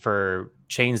doing for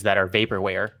chains that are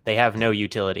vaporware. They have no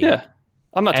utility. Yeah,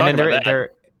 I'm not talking about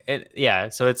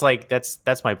that. So it's like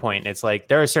that's my point. It's like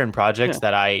there are certain projects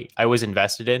that I was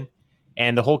invested in,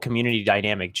 and the whole community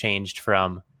dynamic changed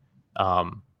from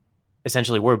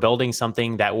essentially we're building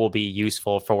something that will be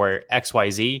useful for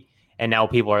XYZ, and now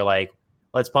people are like,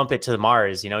 let's pump it to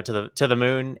Mars, to the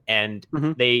moon, and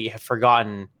they have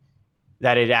forgotten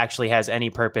that it actually has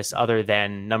any purpose other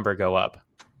than number go up.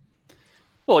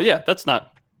 Well, yeah, that's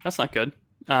not good.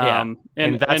 And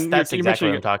that's exactly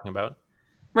what I'm talking about.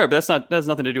 Right, but that has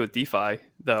nothing to do with DeFi,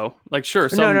 though. Like, sure.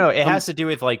 No, it has to do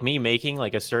with like me making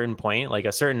like a certain point, like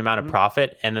a certain amount of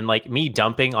profit, and then like me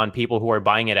dumping on people who are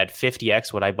buying it at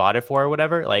 50x what I bought it for or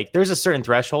whatever. Like, there's a certain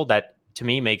threshold that to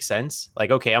me makes sense.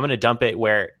 Like, okay, I'm going to dump it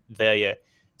where the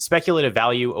speculative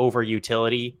value over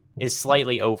utility is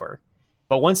slightly over.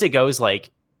 But once it goes like,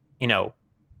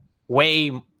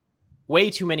 way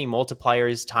too many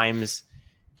multipliers times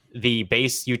the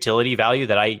base utility value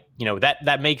that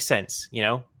that makes sense,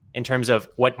 in terms of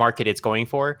what market it's going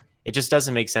for. It just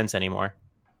doesn't make sense anymore.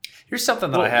 Here's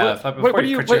something that I have. What do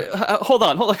you? Hold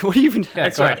on. What do you even? Yeah,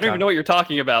 sorry, I don't even know what you're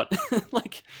talking about.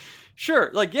 Like,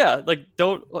 sure, like yeah, like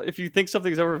don't. If you think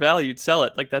something's overvalued, sell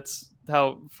it. Like that's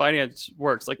how finance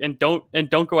works. Like, and don't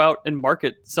go out and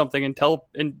market something and tell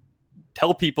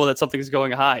people that something is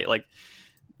going high. Like,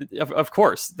 of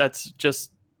course, that's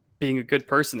just being a good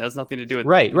person. That has nothing to do with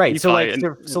right. So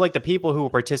like the people who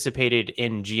participated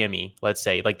in GME, let's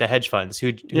say, like the hedge funds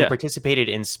who participated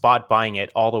in spot buying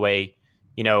it all the way,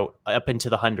 up into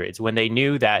the hundreds, when they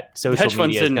knew that social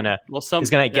media is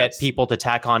gonna get people to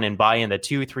tack on and buy in the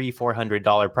 $200, $300,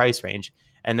 $400 price range,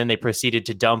 and then they proceeded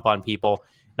to dump on people,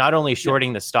 not only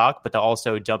shorting the stock but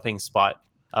also dumping spot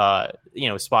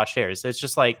shares. It's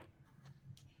just like,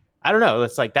 I don't know.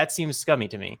 It's like, that seems scummy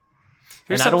to me.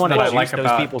 And I don't want to juice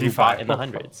those people who bought in the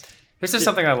hundreds. This is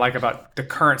something I like about the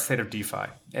current state of DeFi,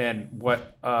 and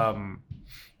what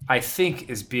I think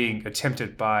is being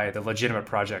attempted by the legitimate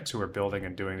projects who are building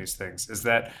and doing these things is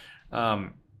that,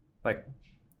 like,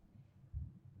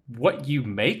 what you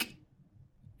make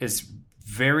is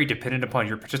very dependent upon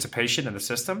your participation in the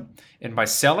system, and by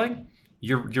selling,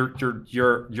 you're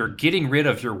getting rid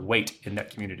of your weight in that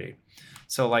community.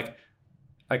 So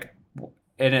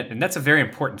and that's a very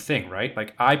important thing, right?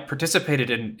 Like, I participated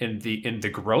in the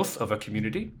growth of a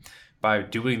community by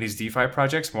doing these DeFi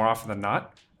projects more often than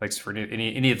not, like for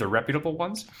any of the reputable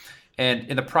ones. And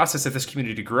in the process of this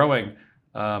community growing,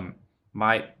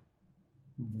 my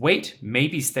weight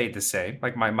maybe stayed the same,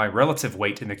 like my relative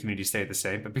weight in the community stayed the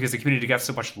same, but because the community got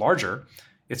so much larger,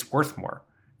 it's worth more.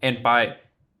 And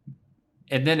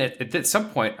then at some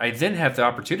point, I then have the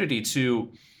opportunity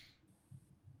to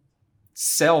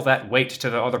sell that weight to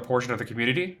the other portion of the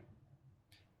community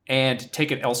and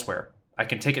take it elsewhere. I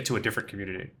can take it to a different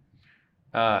community.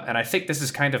 And I think this is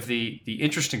kind of the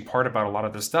interesting part about a lot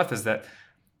of this stuff, is that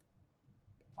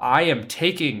I am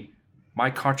taking my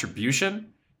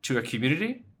contribution to a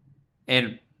community,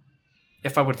 and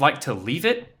if I would like to leave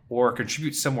it or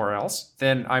contribute somewhere else,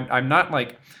 then I'm not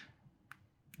like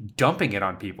dumping it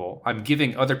on people. I'm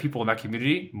giving other people in that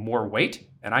community more weight,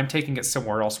 and I'm taking it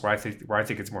somewhere else where I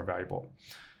think it's more valuable.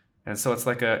 And so it's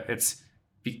like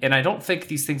and I don't think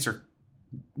these things are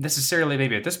necessarily,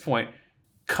 maybe at this point,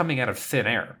 coming out of thin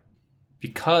air,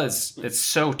 because it's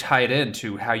so tied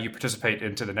into how you participate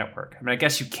into the network. I mean, I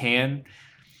guess you can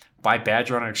buy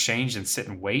Badger on an exchange and sit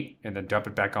and wait and then dump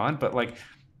it back on, but like,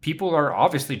 people are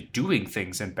obviously doing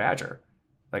things in Badger,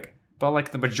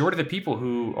 but the majority of the people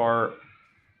who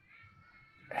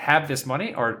have this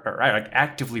money are like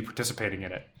actively participating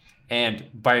in it, and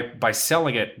by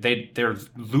selling it, they're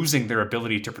losing their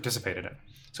ability to participate in it.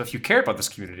 So if you care about this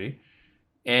community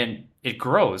and it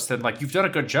grows, then like, you've done a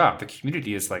good job. The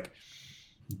community is like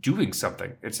doing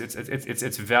something.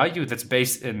 It's value that's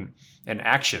based in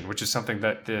action, which is something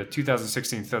that the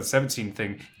 2016-2017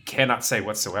 thing cannot say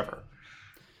whatsoever.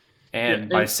 And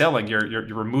by selling, you're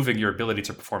removing your ability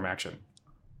to perform action.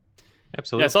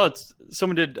 Absolutely. Yeah, I saw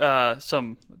someone did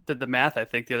the math, I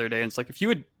think, the other day, and it's like, if you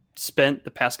had spent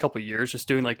the past couple of years just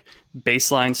doing like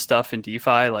baseline stuff in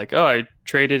DeFi, like, oh, I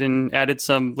traded and added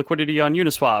some liquidity on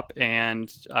Uniswap,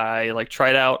 and I like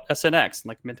tried out SNX and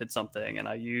like minted something, and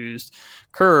I used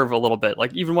Curve a little bit,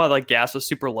 like even while like gas was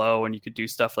super low and you could do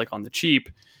stuff like on the cheap.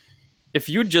 If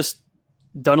you'd just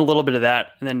done a little bit of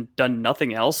that and then done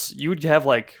nothing else, you would have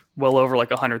like well over like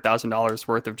 $100,000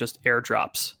 worth of just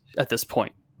airdrops at this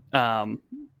point. In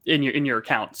your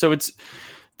account. So it's,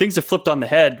 things have flipped on the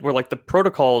head, where like the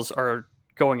protocols are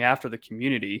going after the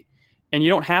community, and you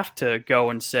don't have to go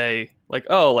and say like,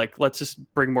 oh, like, let's just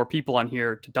bring more people on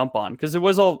here to dump on. Because it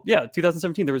was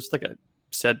 2017, there was, like I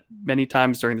said many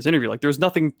times during this interview, like there was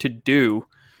nothing to do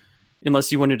unless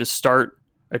you wanted to start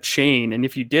a chain. And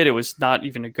if you did, it was not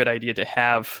even a good idea to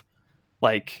have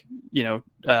like,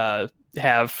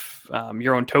 have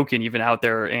your own token even out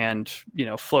there and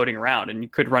floating around. And you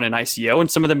could run an ICO,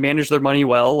 and some of them manage their money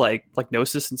well, like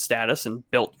Gnosis and Status, and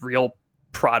built real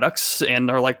products and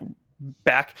are like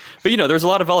back. But there's a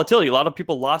lot of volatility. A lot of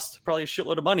people lost probably a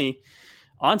shitload of money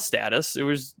on Status. It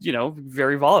was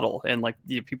very volatile, and like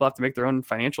people have to make their own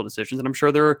financial decisions. And I'm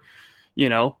sure they're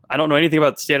I don't know anything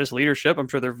about Status leadership. I'm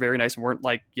sure they're very nice and weren't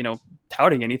like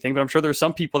touting anything, but I'm sure there's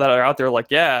some people that are out there like,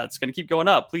 yeah, it's going to keep going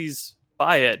up, please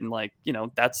buy it. And like,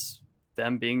 that's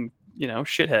them being,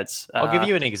 shitheads. I'll give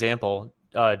you an example,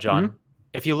 John. Mm-hmm.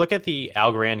 If you look at the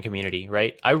Algorand community,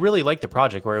 right? I really like the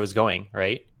project where it was going,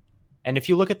 right? And if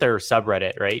you look at their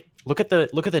subreddit, right? Look at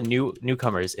the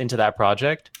newcomers into that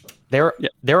project. There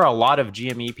are a lot of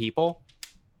GME people,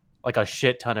 like a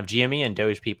shit ton of GME and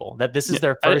Doge people, that this is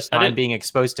their first time being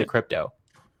exposed to crypto.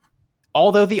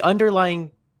 Although the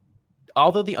underlying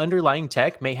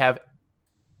tech may have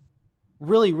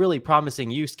really, really promising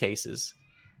use cases,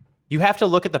 you have to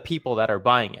look at the people that are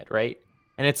buying it, right?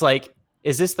 And it's like,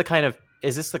 is this the kind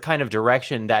of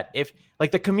direction that if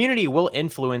like the community will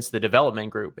influence the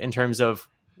development group in terms of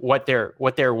what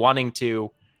they're wanting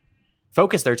to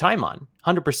focus their time on?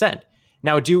 100%.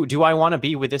 Now, do I want to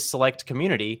be with this select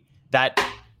community that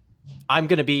I'm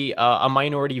going to be a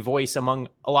minority voice among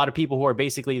a lot of people who are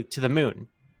basically to the moon?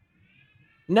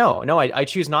 No, I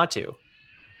choose not to.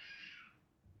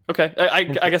 Okay,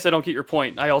 I guess I don't get your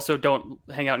point. I also don't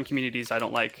hang out in communities I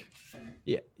don't like.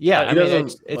 Yeah. I mean,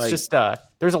 it's just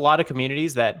there's a lot of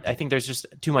communities that I think there's just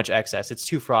too much excess. It's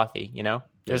too frothy, you know.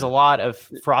 There's a lot of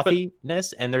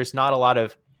frothiness, and there's not a lot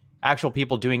of actual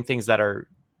people doing things that are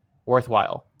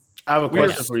worthwhile. I have a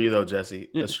question for you though, Jesse.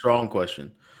 A strong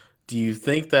question. Do you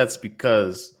think that's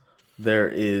because there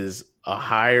is a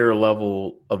higher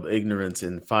level of ignorance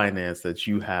in finance that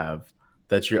you have,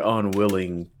 that you're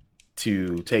unwilling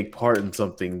to take part in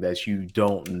something that you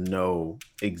don't know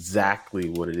exactly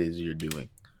what it is you're doing?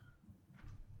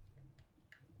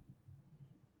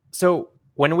 So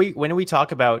when we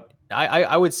talk about,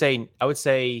 I would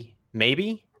say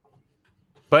maybe,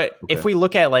 but if we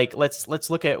look at like let's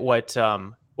look at what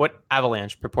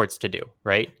Avalanche purports to do,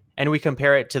 right? And we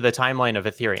compare it to the timeline of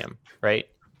Ethereum, right?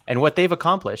 And what they've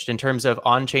accomplished in terms of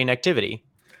on-chain activity,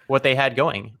 what they had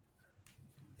going.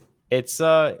 It's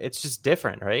just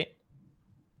different, right?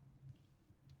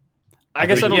 I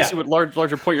guess I don't see what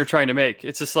larger point you're trying to make.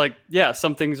 It's just like, yeah,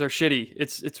 some things are shitty.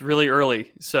 It's really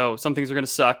early, so some things are going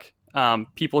to suck.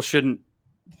 People shouldn't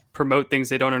promote things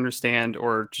they don't understand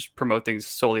or just promote things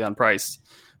solely on price.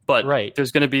 But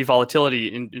there's going to be volatility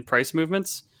in price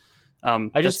movements.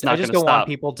 I just don't want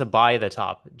people to buy the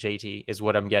top. JT is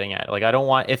what I'm getting at. Like, I don't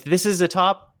want, if this is a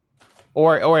top,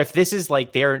 or if this is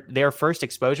like their first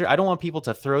exposure, I don't want people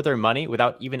to throw their money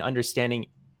without even understanding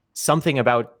something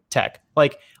about tech.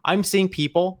 Like, I'm seeing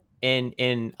people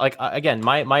in like, again,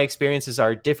 my experiences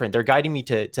are different. They're guiding me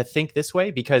to think this way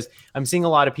because I'm seeing a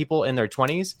lot of people in their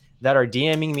 20s that are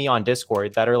DMing me on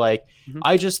Discord that are like,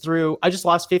 I just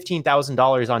lost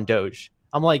 $15,000 on Doge.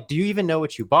 I'm like, do you even know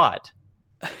what you bought?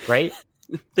 Right?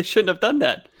 They shouldn't have done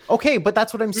that. Okay, but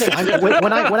that's what I'm saying.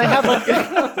 When I have like,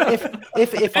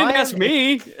 if I ask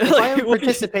me, if I am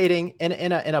participating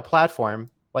in a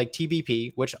platform like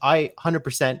TBP, which I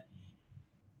 100%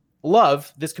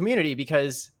 love this community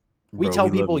because we tell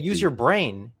people use your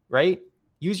brain, right?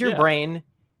 Use your brain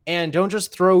and don't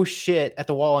just throw shit at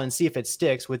the wall and see if it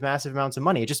sticks with massive amounts of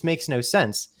money. It just makes no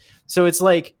sense. So it's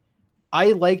like,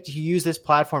 I like to use this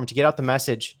platform to get out the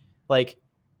message, like,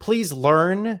 please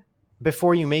learn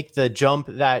before you make the jump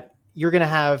that you're going to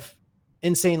have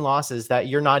insane losses that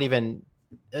you're not even,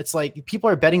 it's like people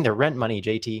are betting their rent money,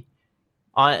 JT,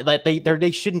 on that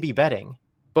they shouldn't be betting.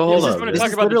 But hold on. When I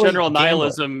talk about the general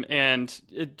nihilism and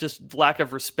just lack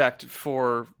of respect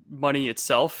for money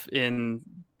itself in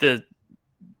the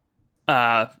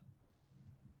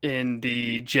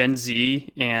Gen Z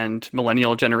and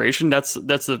millennial generation, that's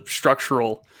a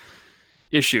structural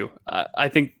issue. I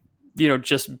think,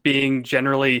 just being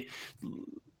generally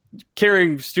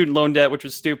carrying student loan debt, which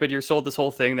was stupid. You're sold this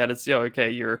whole thing that it's,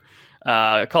 your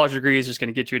college degree is just going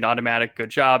to get you an automatic good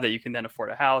job that you can then afford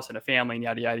a house and a family and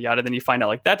yada, yada, yada. Then you find out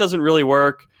like that doesn't really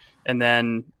work. And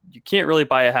then you can't really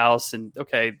buy a house. And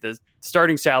the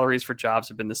starting salaries for jobs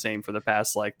have been the same for the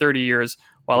past like 30 years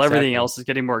while everything else is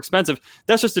getting more expensive.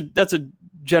 That's a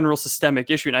general systemic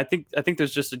issue. And I think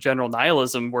there's just a general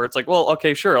nihilism where it's like, well,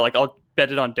 okay, sure. Like I'll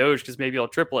bet it on Doge because maybe I'll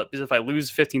triple it. Because if I lose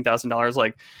 $15,000,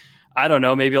 like, I don't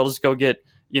know, maybe I'll just go get,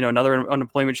 another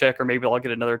unemployment check, or maybe I'll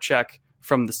get another check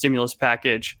from the stimulus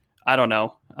package. I don't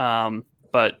know.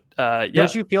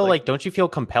 Don't you feel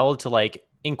compelled to like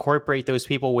incorporate those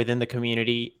people within the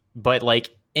community, but like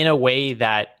in a way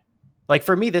that, like,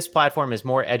 for me, this platform is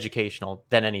more educational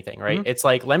than anything, right? Mm-hmm. It's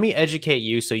like, let me educate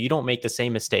you so you don't make the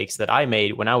same mistakes that I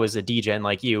made when I was a DGen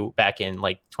like you back in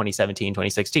like 2017,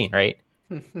 2016, right?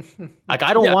 Like,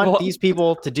 I don't want these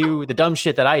people to do the dumb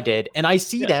shit that I did, and I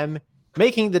see them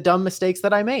making the dumb mistakes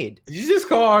that I made. Did you just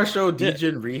call our show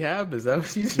DGen Rehab? Is that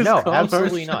what you just No,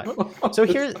 absolutely not. So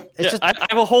here's I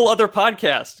have a whole other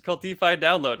podcast called DeFi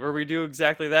Download where we do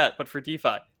exactly that, but for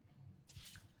DeFi.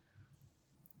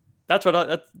 That's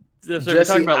what Jesse, we're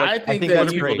talking about. Like, I think what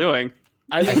that's are people doing?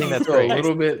 I think that's a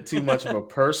little bit too much of a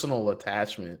personal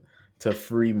attachment to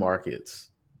free markets.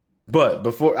 But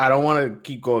before, I don't want to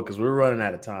keep going because we're running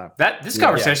out of time. This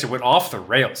conversation went off the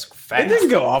rails fast. It didn't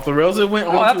go off the rails. It went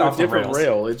onto a different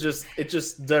rail. It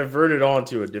just diverted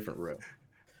onto a different rail.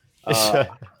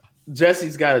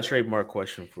 Jesse's got a trademark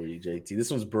question for you, JT. This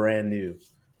one's brand new.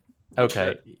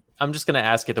 Okay. I'm just gonna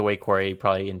ask it the way Corey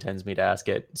probably intends me to ask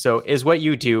it. So, is what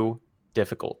you do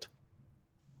difficult?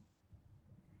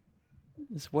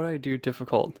 Is what I do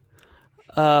difficult?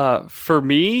 For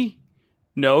me,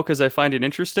 no, because I find it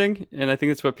interesting, and I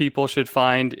think it's what people should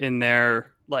find in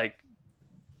their like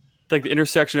the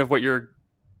intersection of what you're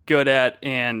good at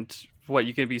and what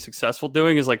you can be successful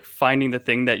doing is like finding the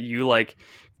thing that you like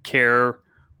care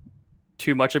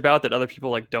too much about that other people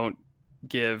like don't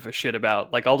give a shit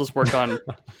about. Like I'll just work on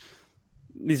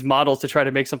these models to try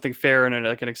to make something fair in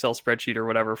like an Excel spreadsheet or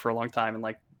whatever for a long time, and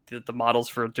like the models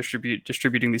for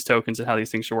distributing these tokens and how these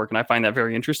things should work, and I find that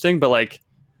very interesting. But like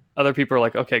other people are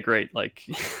like, okay, great, like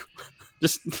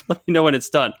just let me know when it's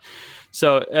done.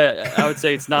 So I would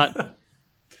say it's not.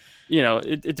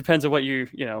 It depends on what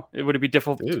it would be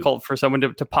difficult for someone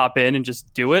to pop in and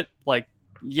just do it. Like,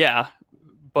 yeah,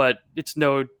 but it's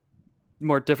no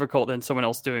more difficult than someone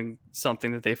else doing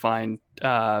something that they find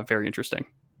very interesting.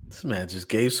 This man just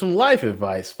gave some life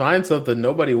advice. Find something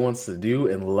nobody wants to do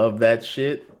and love that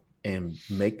shit and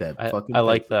make that fucking. I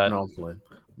like that.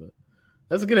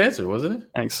 That's a good answer, wasn't it?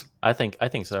 Thanks. I think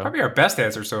so. Probably our best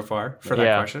answer so far for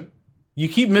that question. You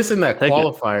keep missing that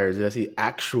qualifier, Jesse.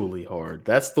 Actually hard.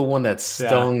 That's the one that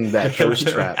stung that thirst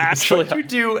trap. Actually, you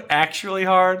do actually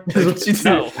hard. That's what you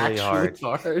do. Actually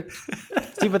hard.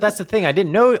 See, but that's the thing. I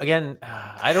didn't know. Again,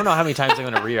 I don't know how many times I'm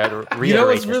going to reiterate.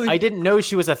 Really... I didn't know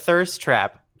she was a thirst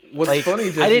trap. What's funny?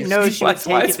 Jesse, I didn't know she would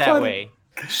take it that way.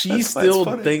 She still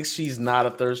thinks she's not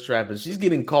a thirst trap, and she's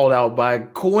getting called out by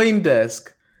CoinDesk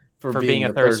for being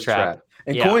a thirst trap.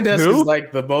 And CoinDesk is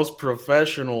like the most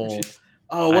professional.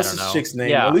 What's this chick's name?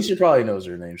 Yeah. Alicia probably knows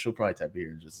her name. She'll probably type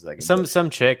here in just a second. Some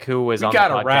chick who was on the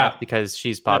podcast because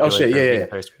she's popular. Oh shit, yeah.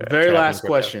 Very last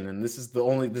question, and this is the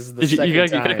second you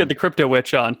time. gotta get the crypto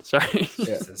witch on. Sorry.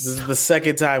 This is the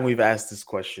second time we've asked this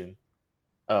question.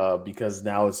 Because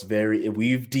now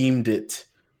we've deemed it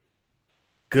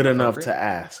good enough to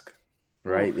ask.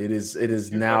 Right? It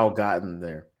is now gotten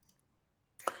there.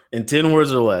 In 10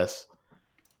 words or less,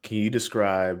 can you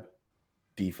describe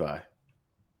DeFi?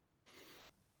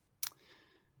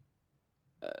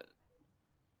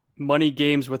 Money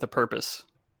games with a purpose.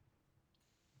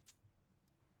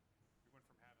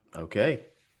 Okay.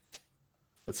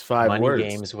 That's 5 words. Money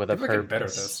games with a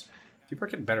purpose. People are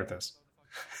getting better at this.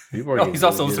 He's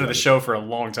also listened to the show for a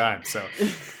long time, so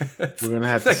we're gonna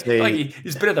have to say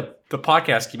he's been in the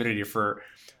podcast community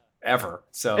forever.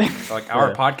 So like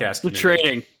our podcast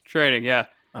community. Training, yeah.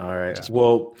 All right. Yeah.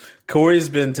 Well, Corey's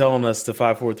been telling us the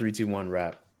 5, 4, 3, 2, 1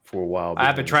 rap for a while.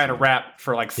 I've been trying to rap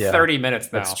for like 30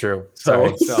 minutes now. That's true.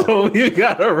 So you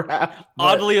gotta rap.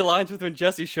 Oddly aligns with when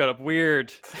Jesse showed up.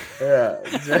 Weird. Yeah.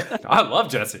 I love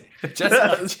Jesse.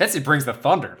 Jesse brings the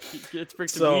thunder. Let's bring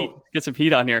some heat. Get some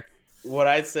heat on here. What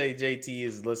I'd say, JT,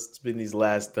 is let's spend these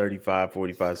last 35,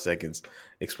 45 seconds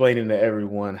explaining to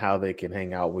everyone how they can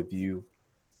hang out with you,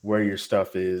 where your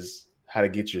stuff is, how to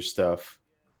get your stuff.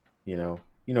 You know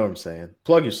what I'm saying.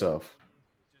 Plug yourself.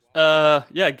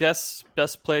 I guess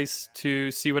best place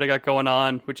to see what I got going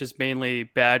on, which is mainly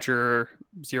Badger,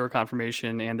 Zero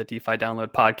Confirmation, and the DeFi Download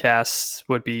podcasts,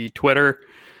 would be Twitter.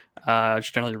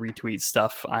 Just generally retweet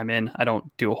stuff I'm in. I don't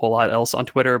do a whole lot else on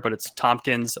Twitter, but it's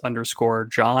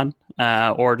Tompkins_John,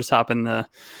 or just hop in the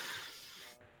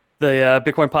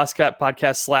Bitcoin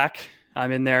podcast Slack.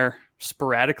 I'm in there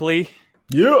sporadically.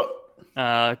 Yeah.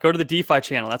 Go to the DeFi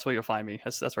channel. That's where you'll find me.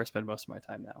 That's where I spend most of my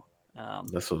time now.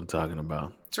 That's what I'm talking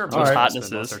about. It's where most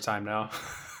hotness is. Their time now.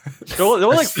 There are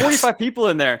like 45 people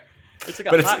in there. It's like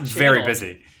it's very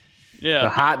busy. Yeah, the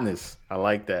hotness. I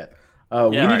like that.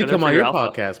 We need to come on your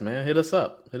podcast, man. Hit us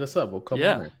up. We'll come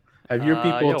on there. Have your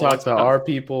people talk to our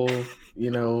people, and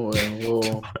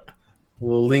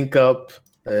we'll link up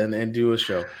and do a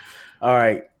show. All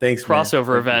right. Thanks,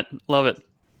 crossover event. Love it.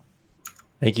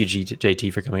 Thank you,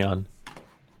 JT, for coming on.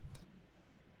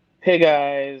 Hey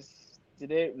guys.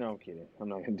 No, I'm kidding. I'm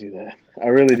not gonna do that. I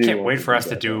really do. I can't wait for us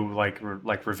to do like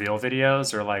reveal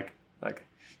videos or like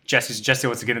Jesse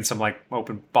wants to get in some like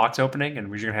open box opening, and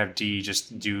we're gonna have D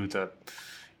just do the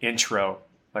intro,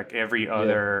 like every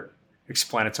other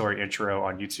explanatory intro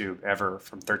on YouTube ever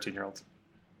from 13-year-olds.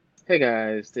 Hey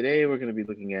guys, today we're gonna be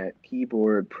looking at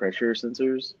keyboard pressure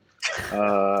sensors.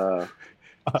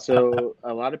 So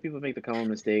a lot of people make the common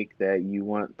mistake that you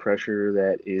want pressure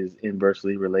that is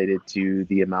inversely related to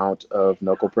the amount of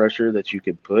knuckle pressure that you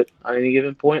could put on any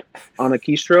given point on a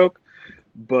keystroke,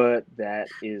 but that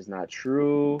is not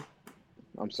true.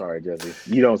 I'm sorry, Jesse.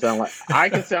 You don't sound like I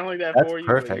can sound like that for you,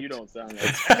 but you don't sound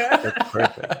like that. That's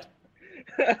perfect.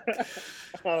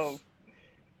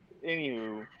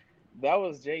 Anywho, that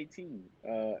was JT.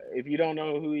 If you don't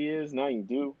know who he is, now you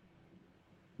do.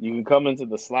 You can come into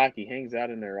the Slack. He hangs out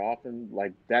in there often.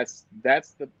 Like that's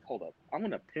the hold up. I'm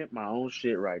gonna pimp my own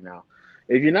shit right now.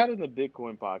 If you're not in the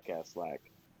Bitcoin podcast Slack,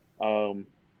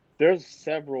 there's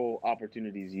several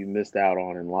opportunities you missed out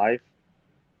on in life.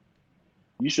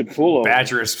 You should pull over.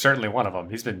 Badger is certainly one of them.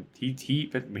 When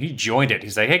he joined it,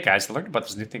 he's like, "Hey guys, I learned about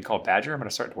this new thing called Badger. I'm going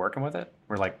to start working with it."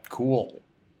 We're like, "Cool."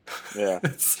 Yeah.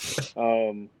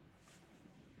 You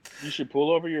should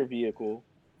pull over your vehicle.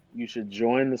 You should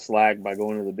join the Slack by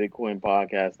going to the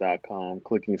bitcoinpodcast.com,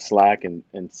 clicking Slack and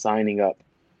signing up.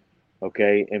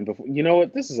 Okay. And before, you know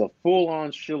what? This is a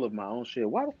full-on shill of my own shit.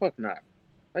 Why the fuck not?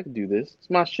 I can do this. It's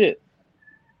my shit.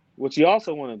 What you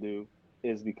also want to do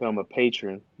is become a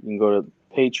patron. You can go to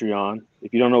Patreon.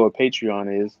 If you don't know what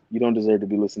Patreon is, you don't deserve to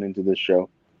be listening to this show.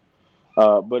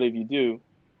 But if you do,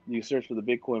 you search for the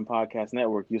Bitcoin Podcast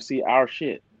Network, you'll see our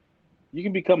shit. You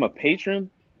can become a patron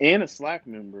and a Slack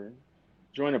member,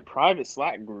 join a private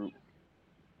Slack group,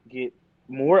 get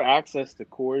more access to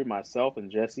Corey, myself,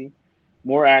 and Jesse,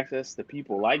 more access to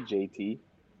people like JT.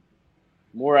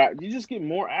 You just get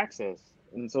more access.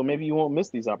 And so maybe you won't miss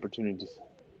these opportunities,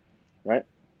 right?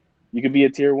 You could be a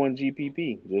tier 1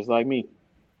 GPP, just like me.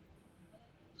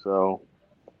 So,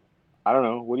 I don't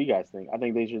know. What do you guys think? I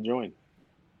think they should join.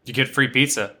 You get free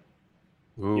pizza.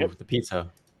 Ooh, Yep. The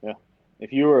pizza. Yeah.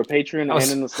 If you were a patron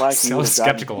and in the Slack, I was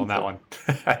skeptical on that one.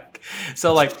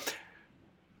 So, like,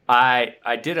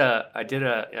 I did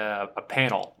a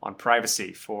panel on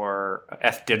privacy for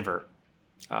F Denver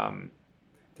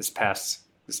this past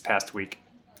week.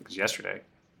 It was yesterday.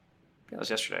 Yeah, it was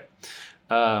yesterday.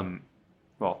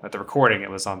 Well, at the recording, it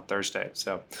was on Thursday.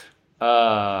 So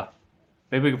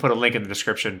maybe we can put a link in the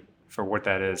description for what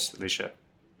that is, Alicia.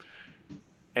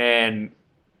 And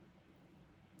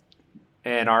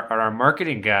our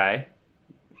marketing guy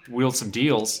wheeled some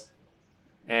deals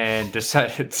and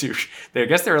decided to. I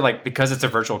guess they were like, because it's a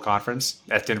virtual conference,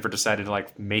 at Denver decided to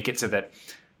like make it so that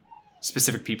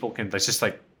specific people can just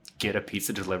like get a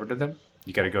pizza delivered to them.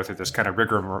 You got to go through this kind of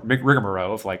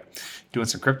rigmarole of like doing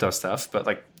some crypto stuff, but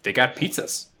like they got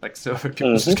pizzas, like so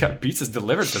people just got pizzas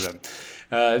delivered to them,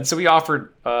 and so we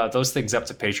offered those things up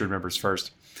to Patreon members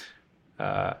first,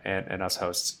 and us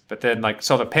hosts. But then like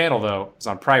so the panel though was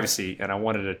on privacy, and I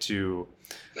wanted it to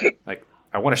like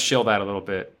I want to shill that a little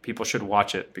bit. People should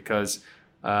watch it because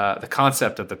the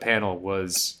concept of the panel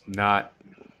was not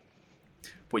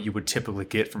what you would typically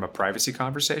get from a privacy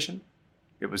conversation.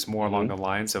 It was more along the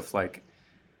lines of like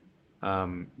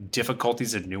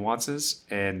difficulties and nuances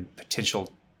and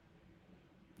potential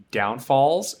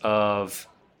downfalls of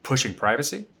pushing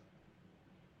privacy.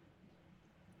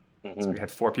 So we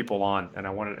had 4 people on, and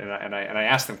I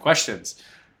asked them questions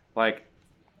like,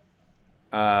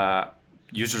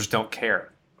 users don't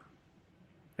care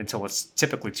until it's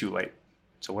typically too late.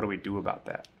 So what do we do about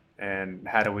that? And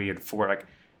how do we enforce? Like,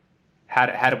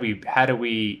 how do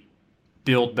we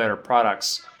build better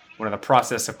products when in the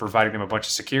process of providing them a bunch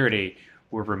of security,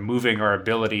 we're removing our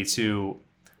ability to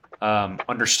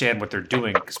understand what they're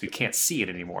doing because we can't see it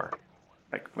anymore.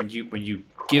 Like when you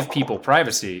give people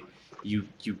privacy, you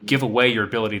give away your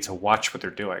ability to watch what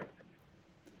they're doing.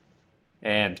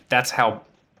 And that's how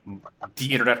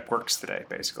the internet works today,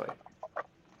 basically.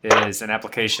 Is an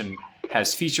application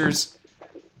has features,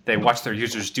 they watch their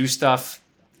users do stuff,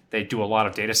 they do a lot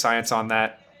of data science on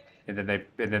that. And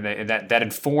that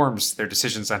informs their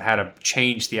decisions on how to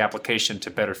change the application to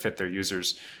better fit their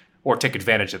users or take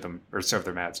advantage of them or serve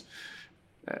their ads.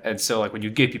 And so like when you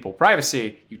give people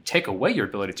privacy, you take away your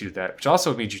ability to do that, which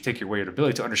also means you take away your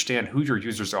ability to understand who your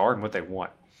users are and what they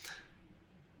want.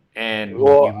 And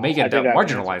you may end up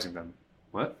marginalizing them.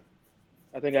 What?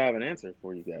 I think I have an answer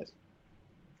for you guys.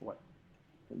 What?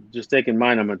 Just take in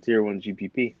mind I'm a tier 1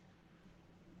 GPP.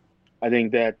 I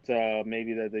think that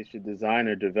maybe that they should design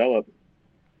or develop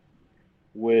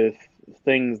with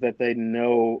things that they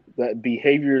know, that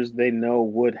behaviors they know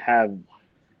would have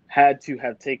had to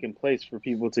have taken place for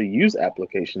people to use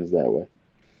applications that way.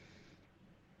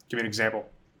 Give me an example.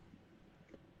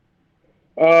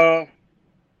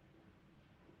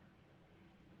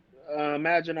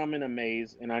 Imagine I'm in a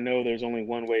maze and I know there's only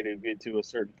one way to get to a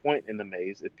certain point in the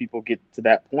maze. If people get to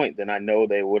that point, then I know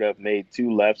they would have made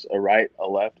 2 lefts, a right, a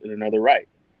left, and another right.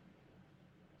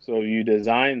 So you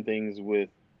design things with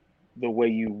the way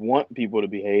you want people to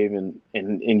behave and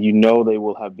you know they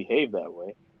will have behaved that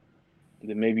way.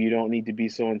 Then maybe you don't need to be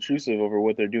so intrusive over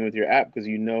what they're doing with your app because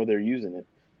you know they're using it.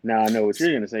 Now I know what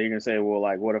you're going to say. You're going to say, well,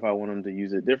 like, what if I want them to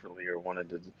use it differently or wanted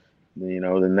to,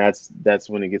 then that's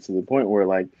when it gets to the point where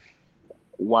like,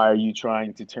 why are you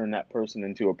trying to turn that person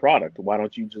into a product? Why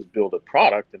don't you just build a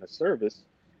product and a service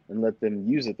and let them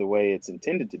use it the way it's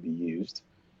intended to be used?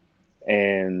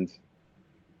 and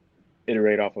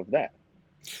iterate off of that.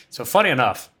 So funny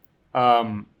enough,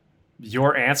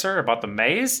 your answer about the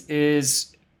maze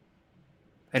is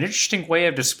an interesting way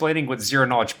of displaying what zero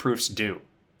knowledge proofs do.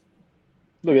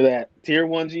 Look at that. Tier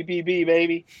 1 GPB,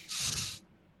 baby.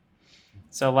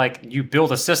 So, like, you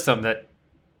build a system that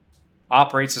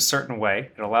operates a certain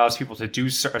way. It allows people to do a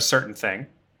certain thing.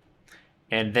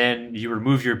 And then you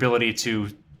remove your ability to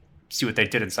see what they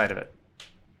did inside of it.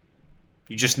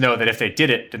 You just know that if they did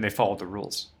it, then they followed the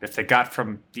rules. If they got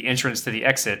from the entrance to the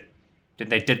exit, then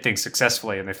they did things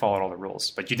successfully and they followed all the rules.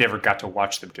 But you never got to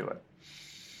watch them do it.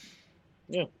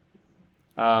 Yeah.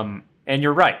 And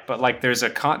you're right, but like there's a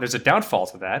downfall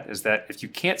to that, is that if you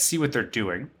can't see what they're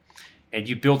doing and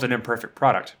you build an imperfect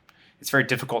product, it's very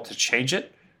difficult to change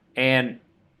it. And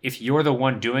if you're the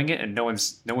one doing it and no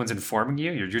one's informing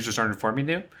you, your users aren't informing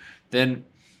you, then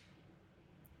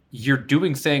you're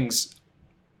doing things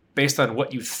based on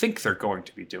what you think they're going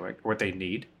to be doing or what they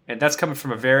need, and that's coming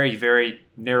from a very, very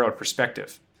narrow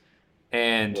perspective.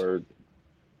 And Word.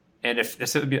 And if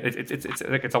it's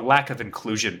a lack of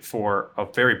inclusion for a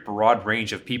very broad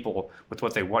range of people with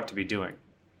what they want to be doing.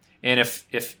 And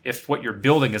if what you're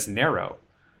building is narrow,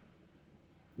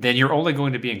 then you're only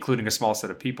going to be including a small set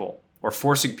of people or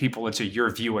forcing people into your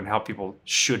view on how people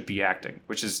should be acting,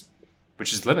 which is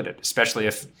limited, especially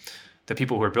if the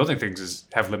people who are building things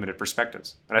have limited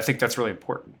perspectives. And I think that's really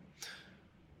important.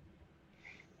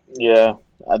 Yeah,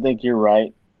 I think you're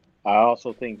right. I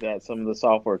also think that some of the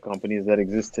software companies that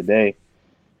exist today,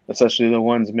 especially the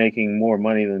ones making more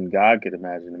money than God could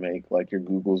imagine to make, like your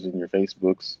Googles and your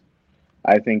Facebooks,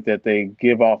 I think that they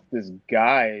give off this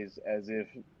guise as if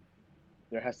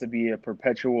there has to be a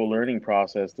perpetual learning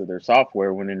process to their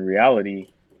software, when in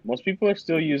reality, most people are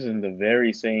still using the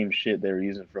very same shit they were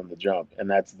using from the jump, and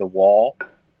that's the wall.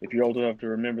 If you're old enough to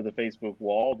remember the Facebook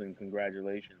wall, then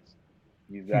congratulations.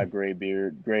 You've got gray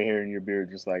hair in your beard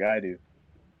just like I do.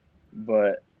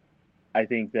 But I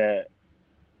think that,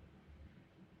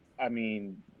 I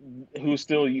mean, who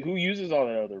uses all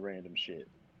that other random shit?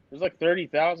 There's like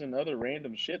 30,000 other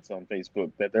random shits on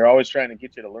Facebook that they're always trying to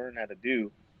get you to learn how to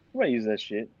do. Nobody uses that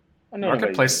shit. I know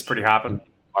Marketplace is pretty hopping.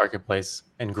 Marketplace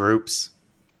and groups.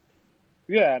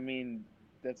 Yeah, I mean,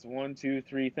 that's 1, 2,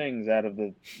 3 things out of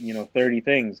the 30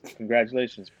 things.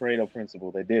 Congratulations, Pareto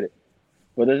principle. They did it.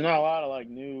 But there's not a lot of like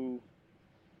new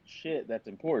shit that's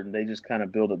important. They just kind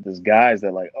of build up this guise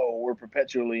that like, oh, we're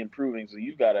perpetually improving, so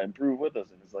you've got to improve with us.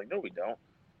 And it's like, no, we don't.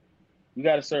 You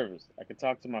got a service. I could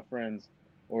talk to my friends,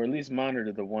 or at least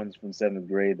monitor the ones from 7th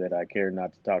grade that I care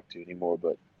not to talk to anymore.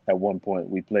 But at one point,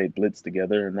 we played Blitz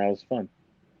together, and that was fun.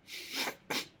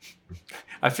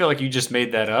 I feel like you just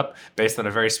made that up based on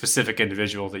a very specific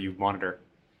individual that you monitor.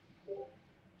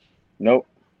 Nope.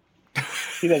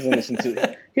 He doesn't listen to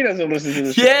the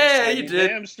show. Yeah, you did.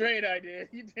 Damn straight I did.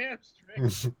 You damn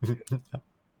straight.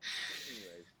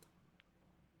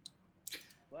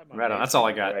 Right on. That's all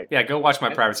I got. Right. Yeah, go watch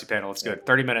my privacy panel. It's good.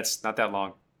 30 minutes, not that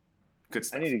long. Good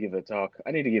stuff. I need to give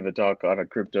a talk on a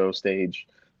crypto stage.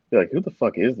 Be like, who the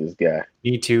fuck is this guy?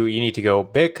 You need to go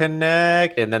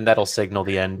BitConnect, and then that'll signal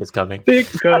the end is coming.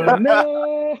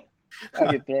 BitConnect.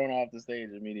 I get thrown off the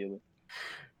stage immediately.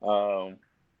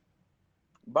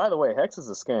 By the way, Hex is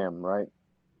a scam, right?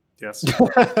 Yes.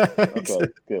 Okay,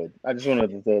 good. I just wanted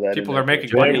to throw that. People are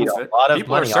making money off it.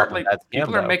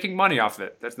 People are making money off of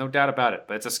it. There's no doubt about it.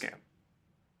 But it's a scam.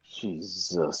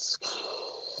 Jesus.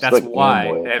 That's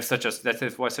why they have such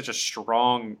a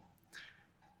strong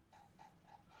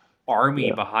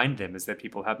army behind them, is that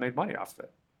people have made money off of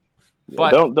it. Yeah,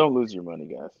 but don't lose your money,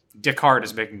 guys. Dick Hard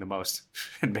is making the most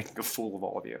and making a fool of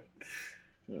all of you.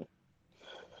 Yeah.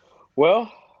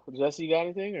 Well, Jesse, you got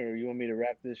anything, or you want me to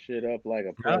wrap this shit up like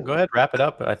a? No, go ahead, wrap it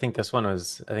up. I think this one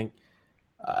was. I think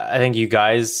you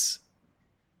guys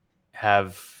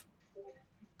have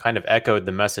kind of echoed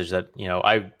the message that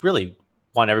I really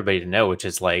want everybody to know, which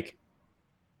is like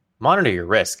monitor your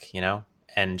risk,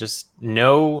 and just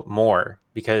know more,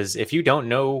 because if you don't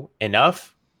know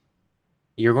enough,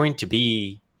 you're going to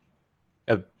be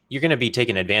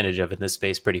taken advantage of in this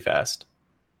space pretty fast.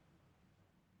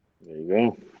 There you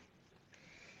go.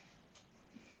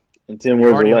 In 10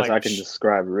 words or less, I can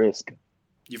describe risk.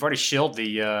 You've already shilled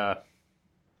the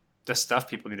stuff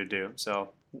people need to do. So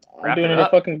I'm doing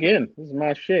it fucking again. This is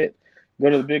my shit. Go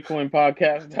to the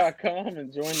BitcoinPodcast.com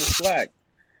and join the Slack.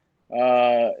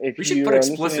 We should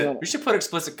put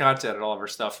explicit content in all of our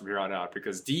stuff from here on out,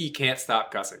 because D can't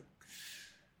stop cussing.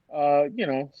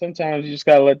 Sometimes you just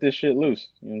gotta let this shit loose.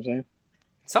 You know what I'm saying?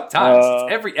 Sometimes.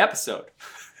 It's every episode.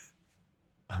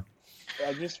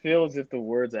 I just feel as if the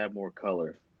words add more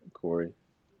color, Corey.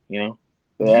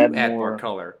 Add more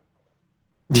color.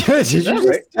 Did you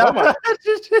right? Oh my.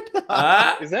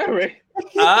 Ah, Is that right?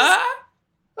 ah.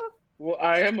 Well,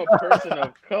 I am a person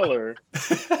of color.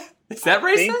 Is that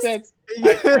I think racist? that's.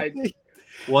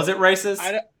 Was it racist?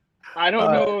 I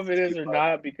don't know if it is or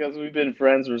not because we've been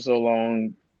friends for so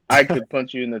long. I could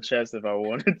punch you in the chest if I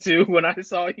wanted to when I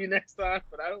saw you next time,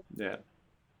 but I don't. Yeah.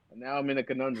 Now I'm in a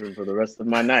conundrum for the rest of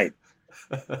my night.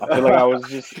 I feel like I was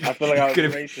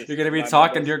racist. You're gonna be my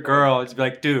talking to best your friend. girl and just be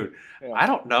like, dude, Yeah. I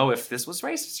don't know if this was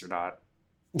racist or not.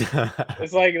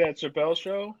 It's like that Chappelle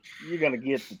show. You're gonna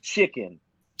get the chicken.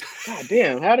 God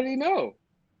damn! How did he know?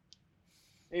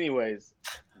 Anyways,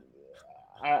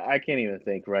 I can't even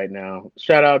think right now.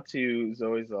 Shout out to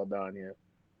Zoe Saldana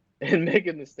and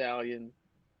Megan Thee Stallion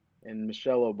and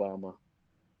Michelle Obama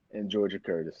and Georgia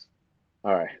Curtis.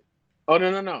 All right. Oh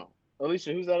no.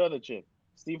 Alicia, who's that other chick?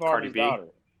 Steve Cardi Harvey's B? daughter.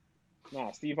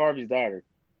 Nah, Steve Harvey's daughter.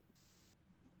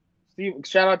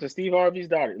 Shout out to Steve Harvey's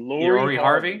daughter, Lori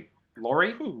Harvey?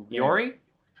 Lori? Whew, man. Yori?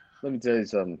 Let me tell you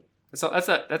something. So that's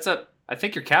a. I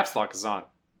think your caps lock is on.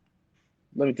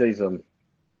 Let me tell you something.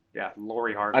 Yeah,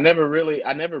 Lori Harvey. I never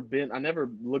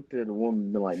looked at a woman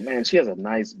and been like, man, she has a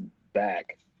nice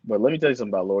back. But let me tell you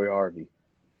something about Lori Harvey.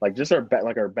 Like just her back,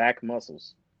 like her back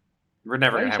muscles. We're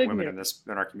never Why are gonna you have women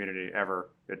shaking in our community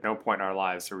ever. At no point in our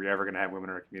lives are we ever gonna have women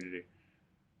in our community.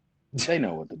 They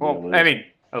know what the deal Well, is. I mean,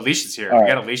 Alicia's here. All We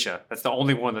right. got Alicia. That's the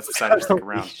only one that's decided to stick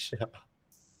around.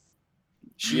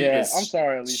 I'm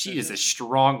sorry, Alicia. She is a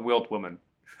strong-willed woman.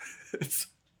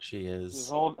 She Just is.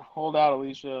 hold out,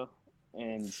 Alicia,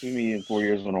 and see me in 4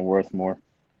 years when I'm worth more.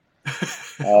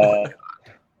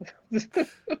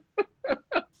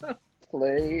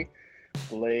 Play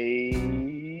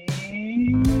the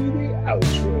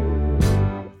outro.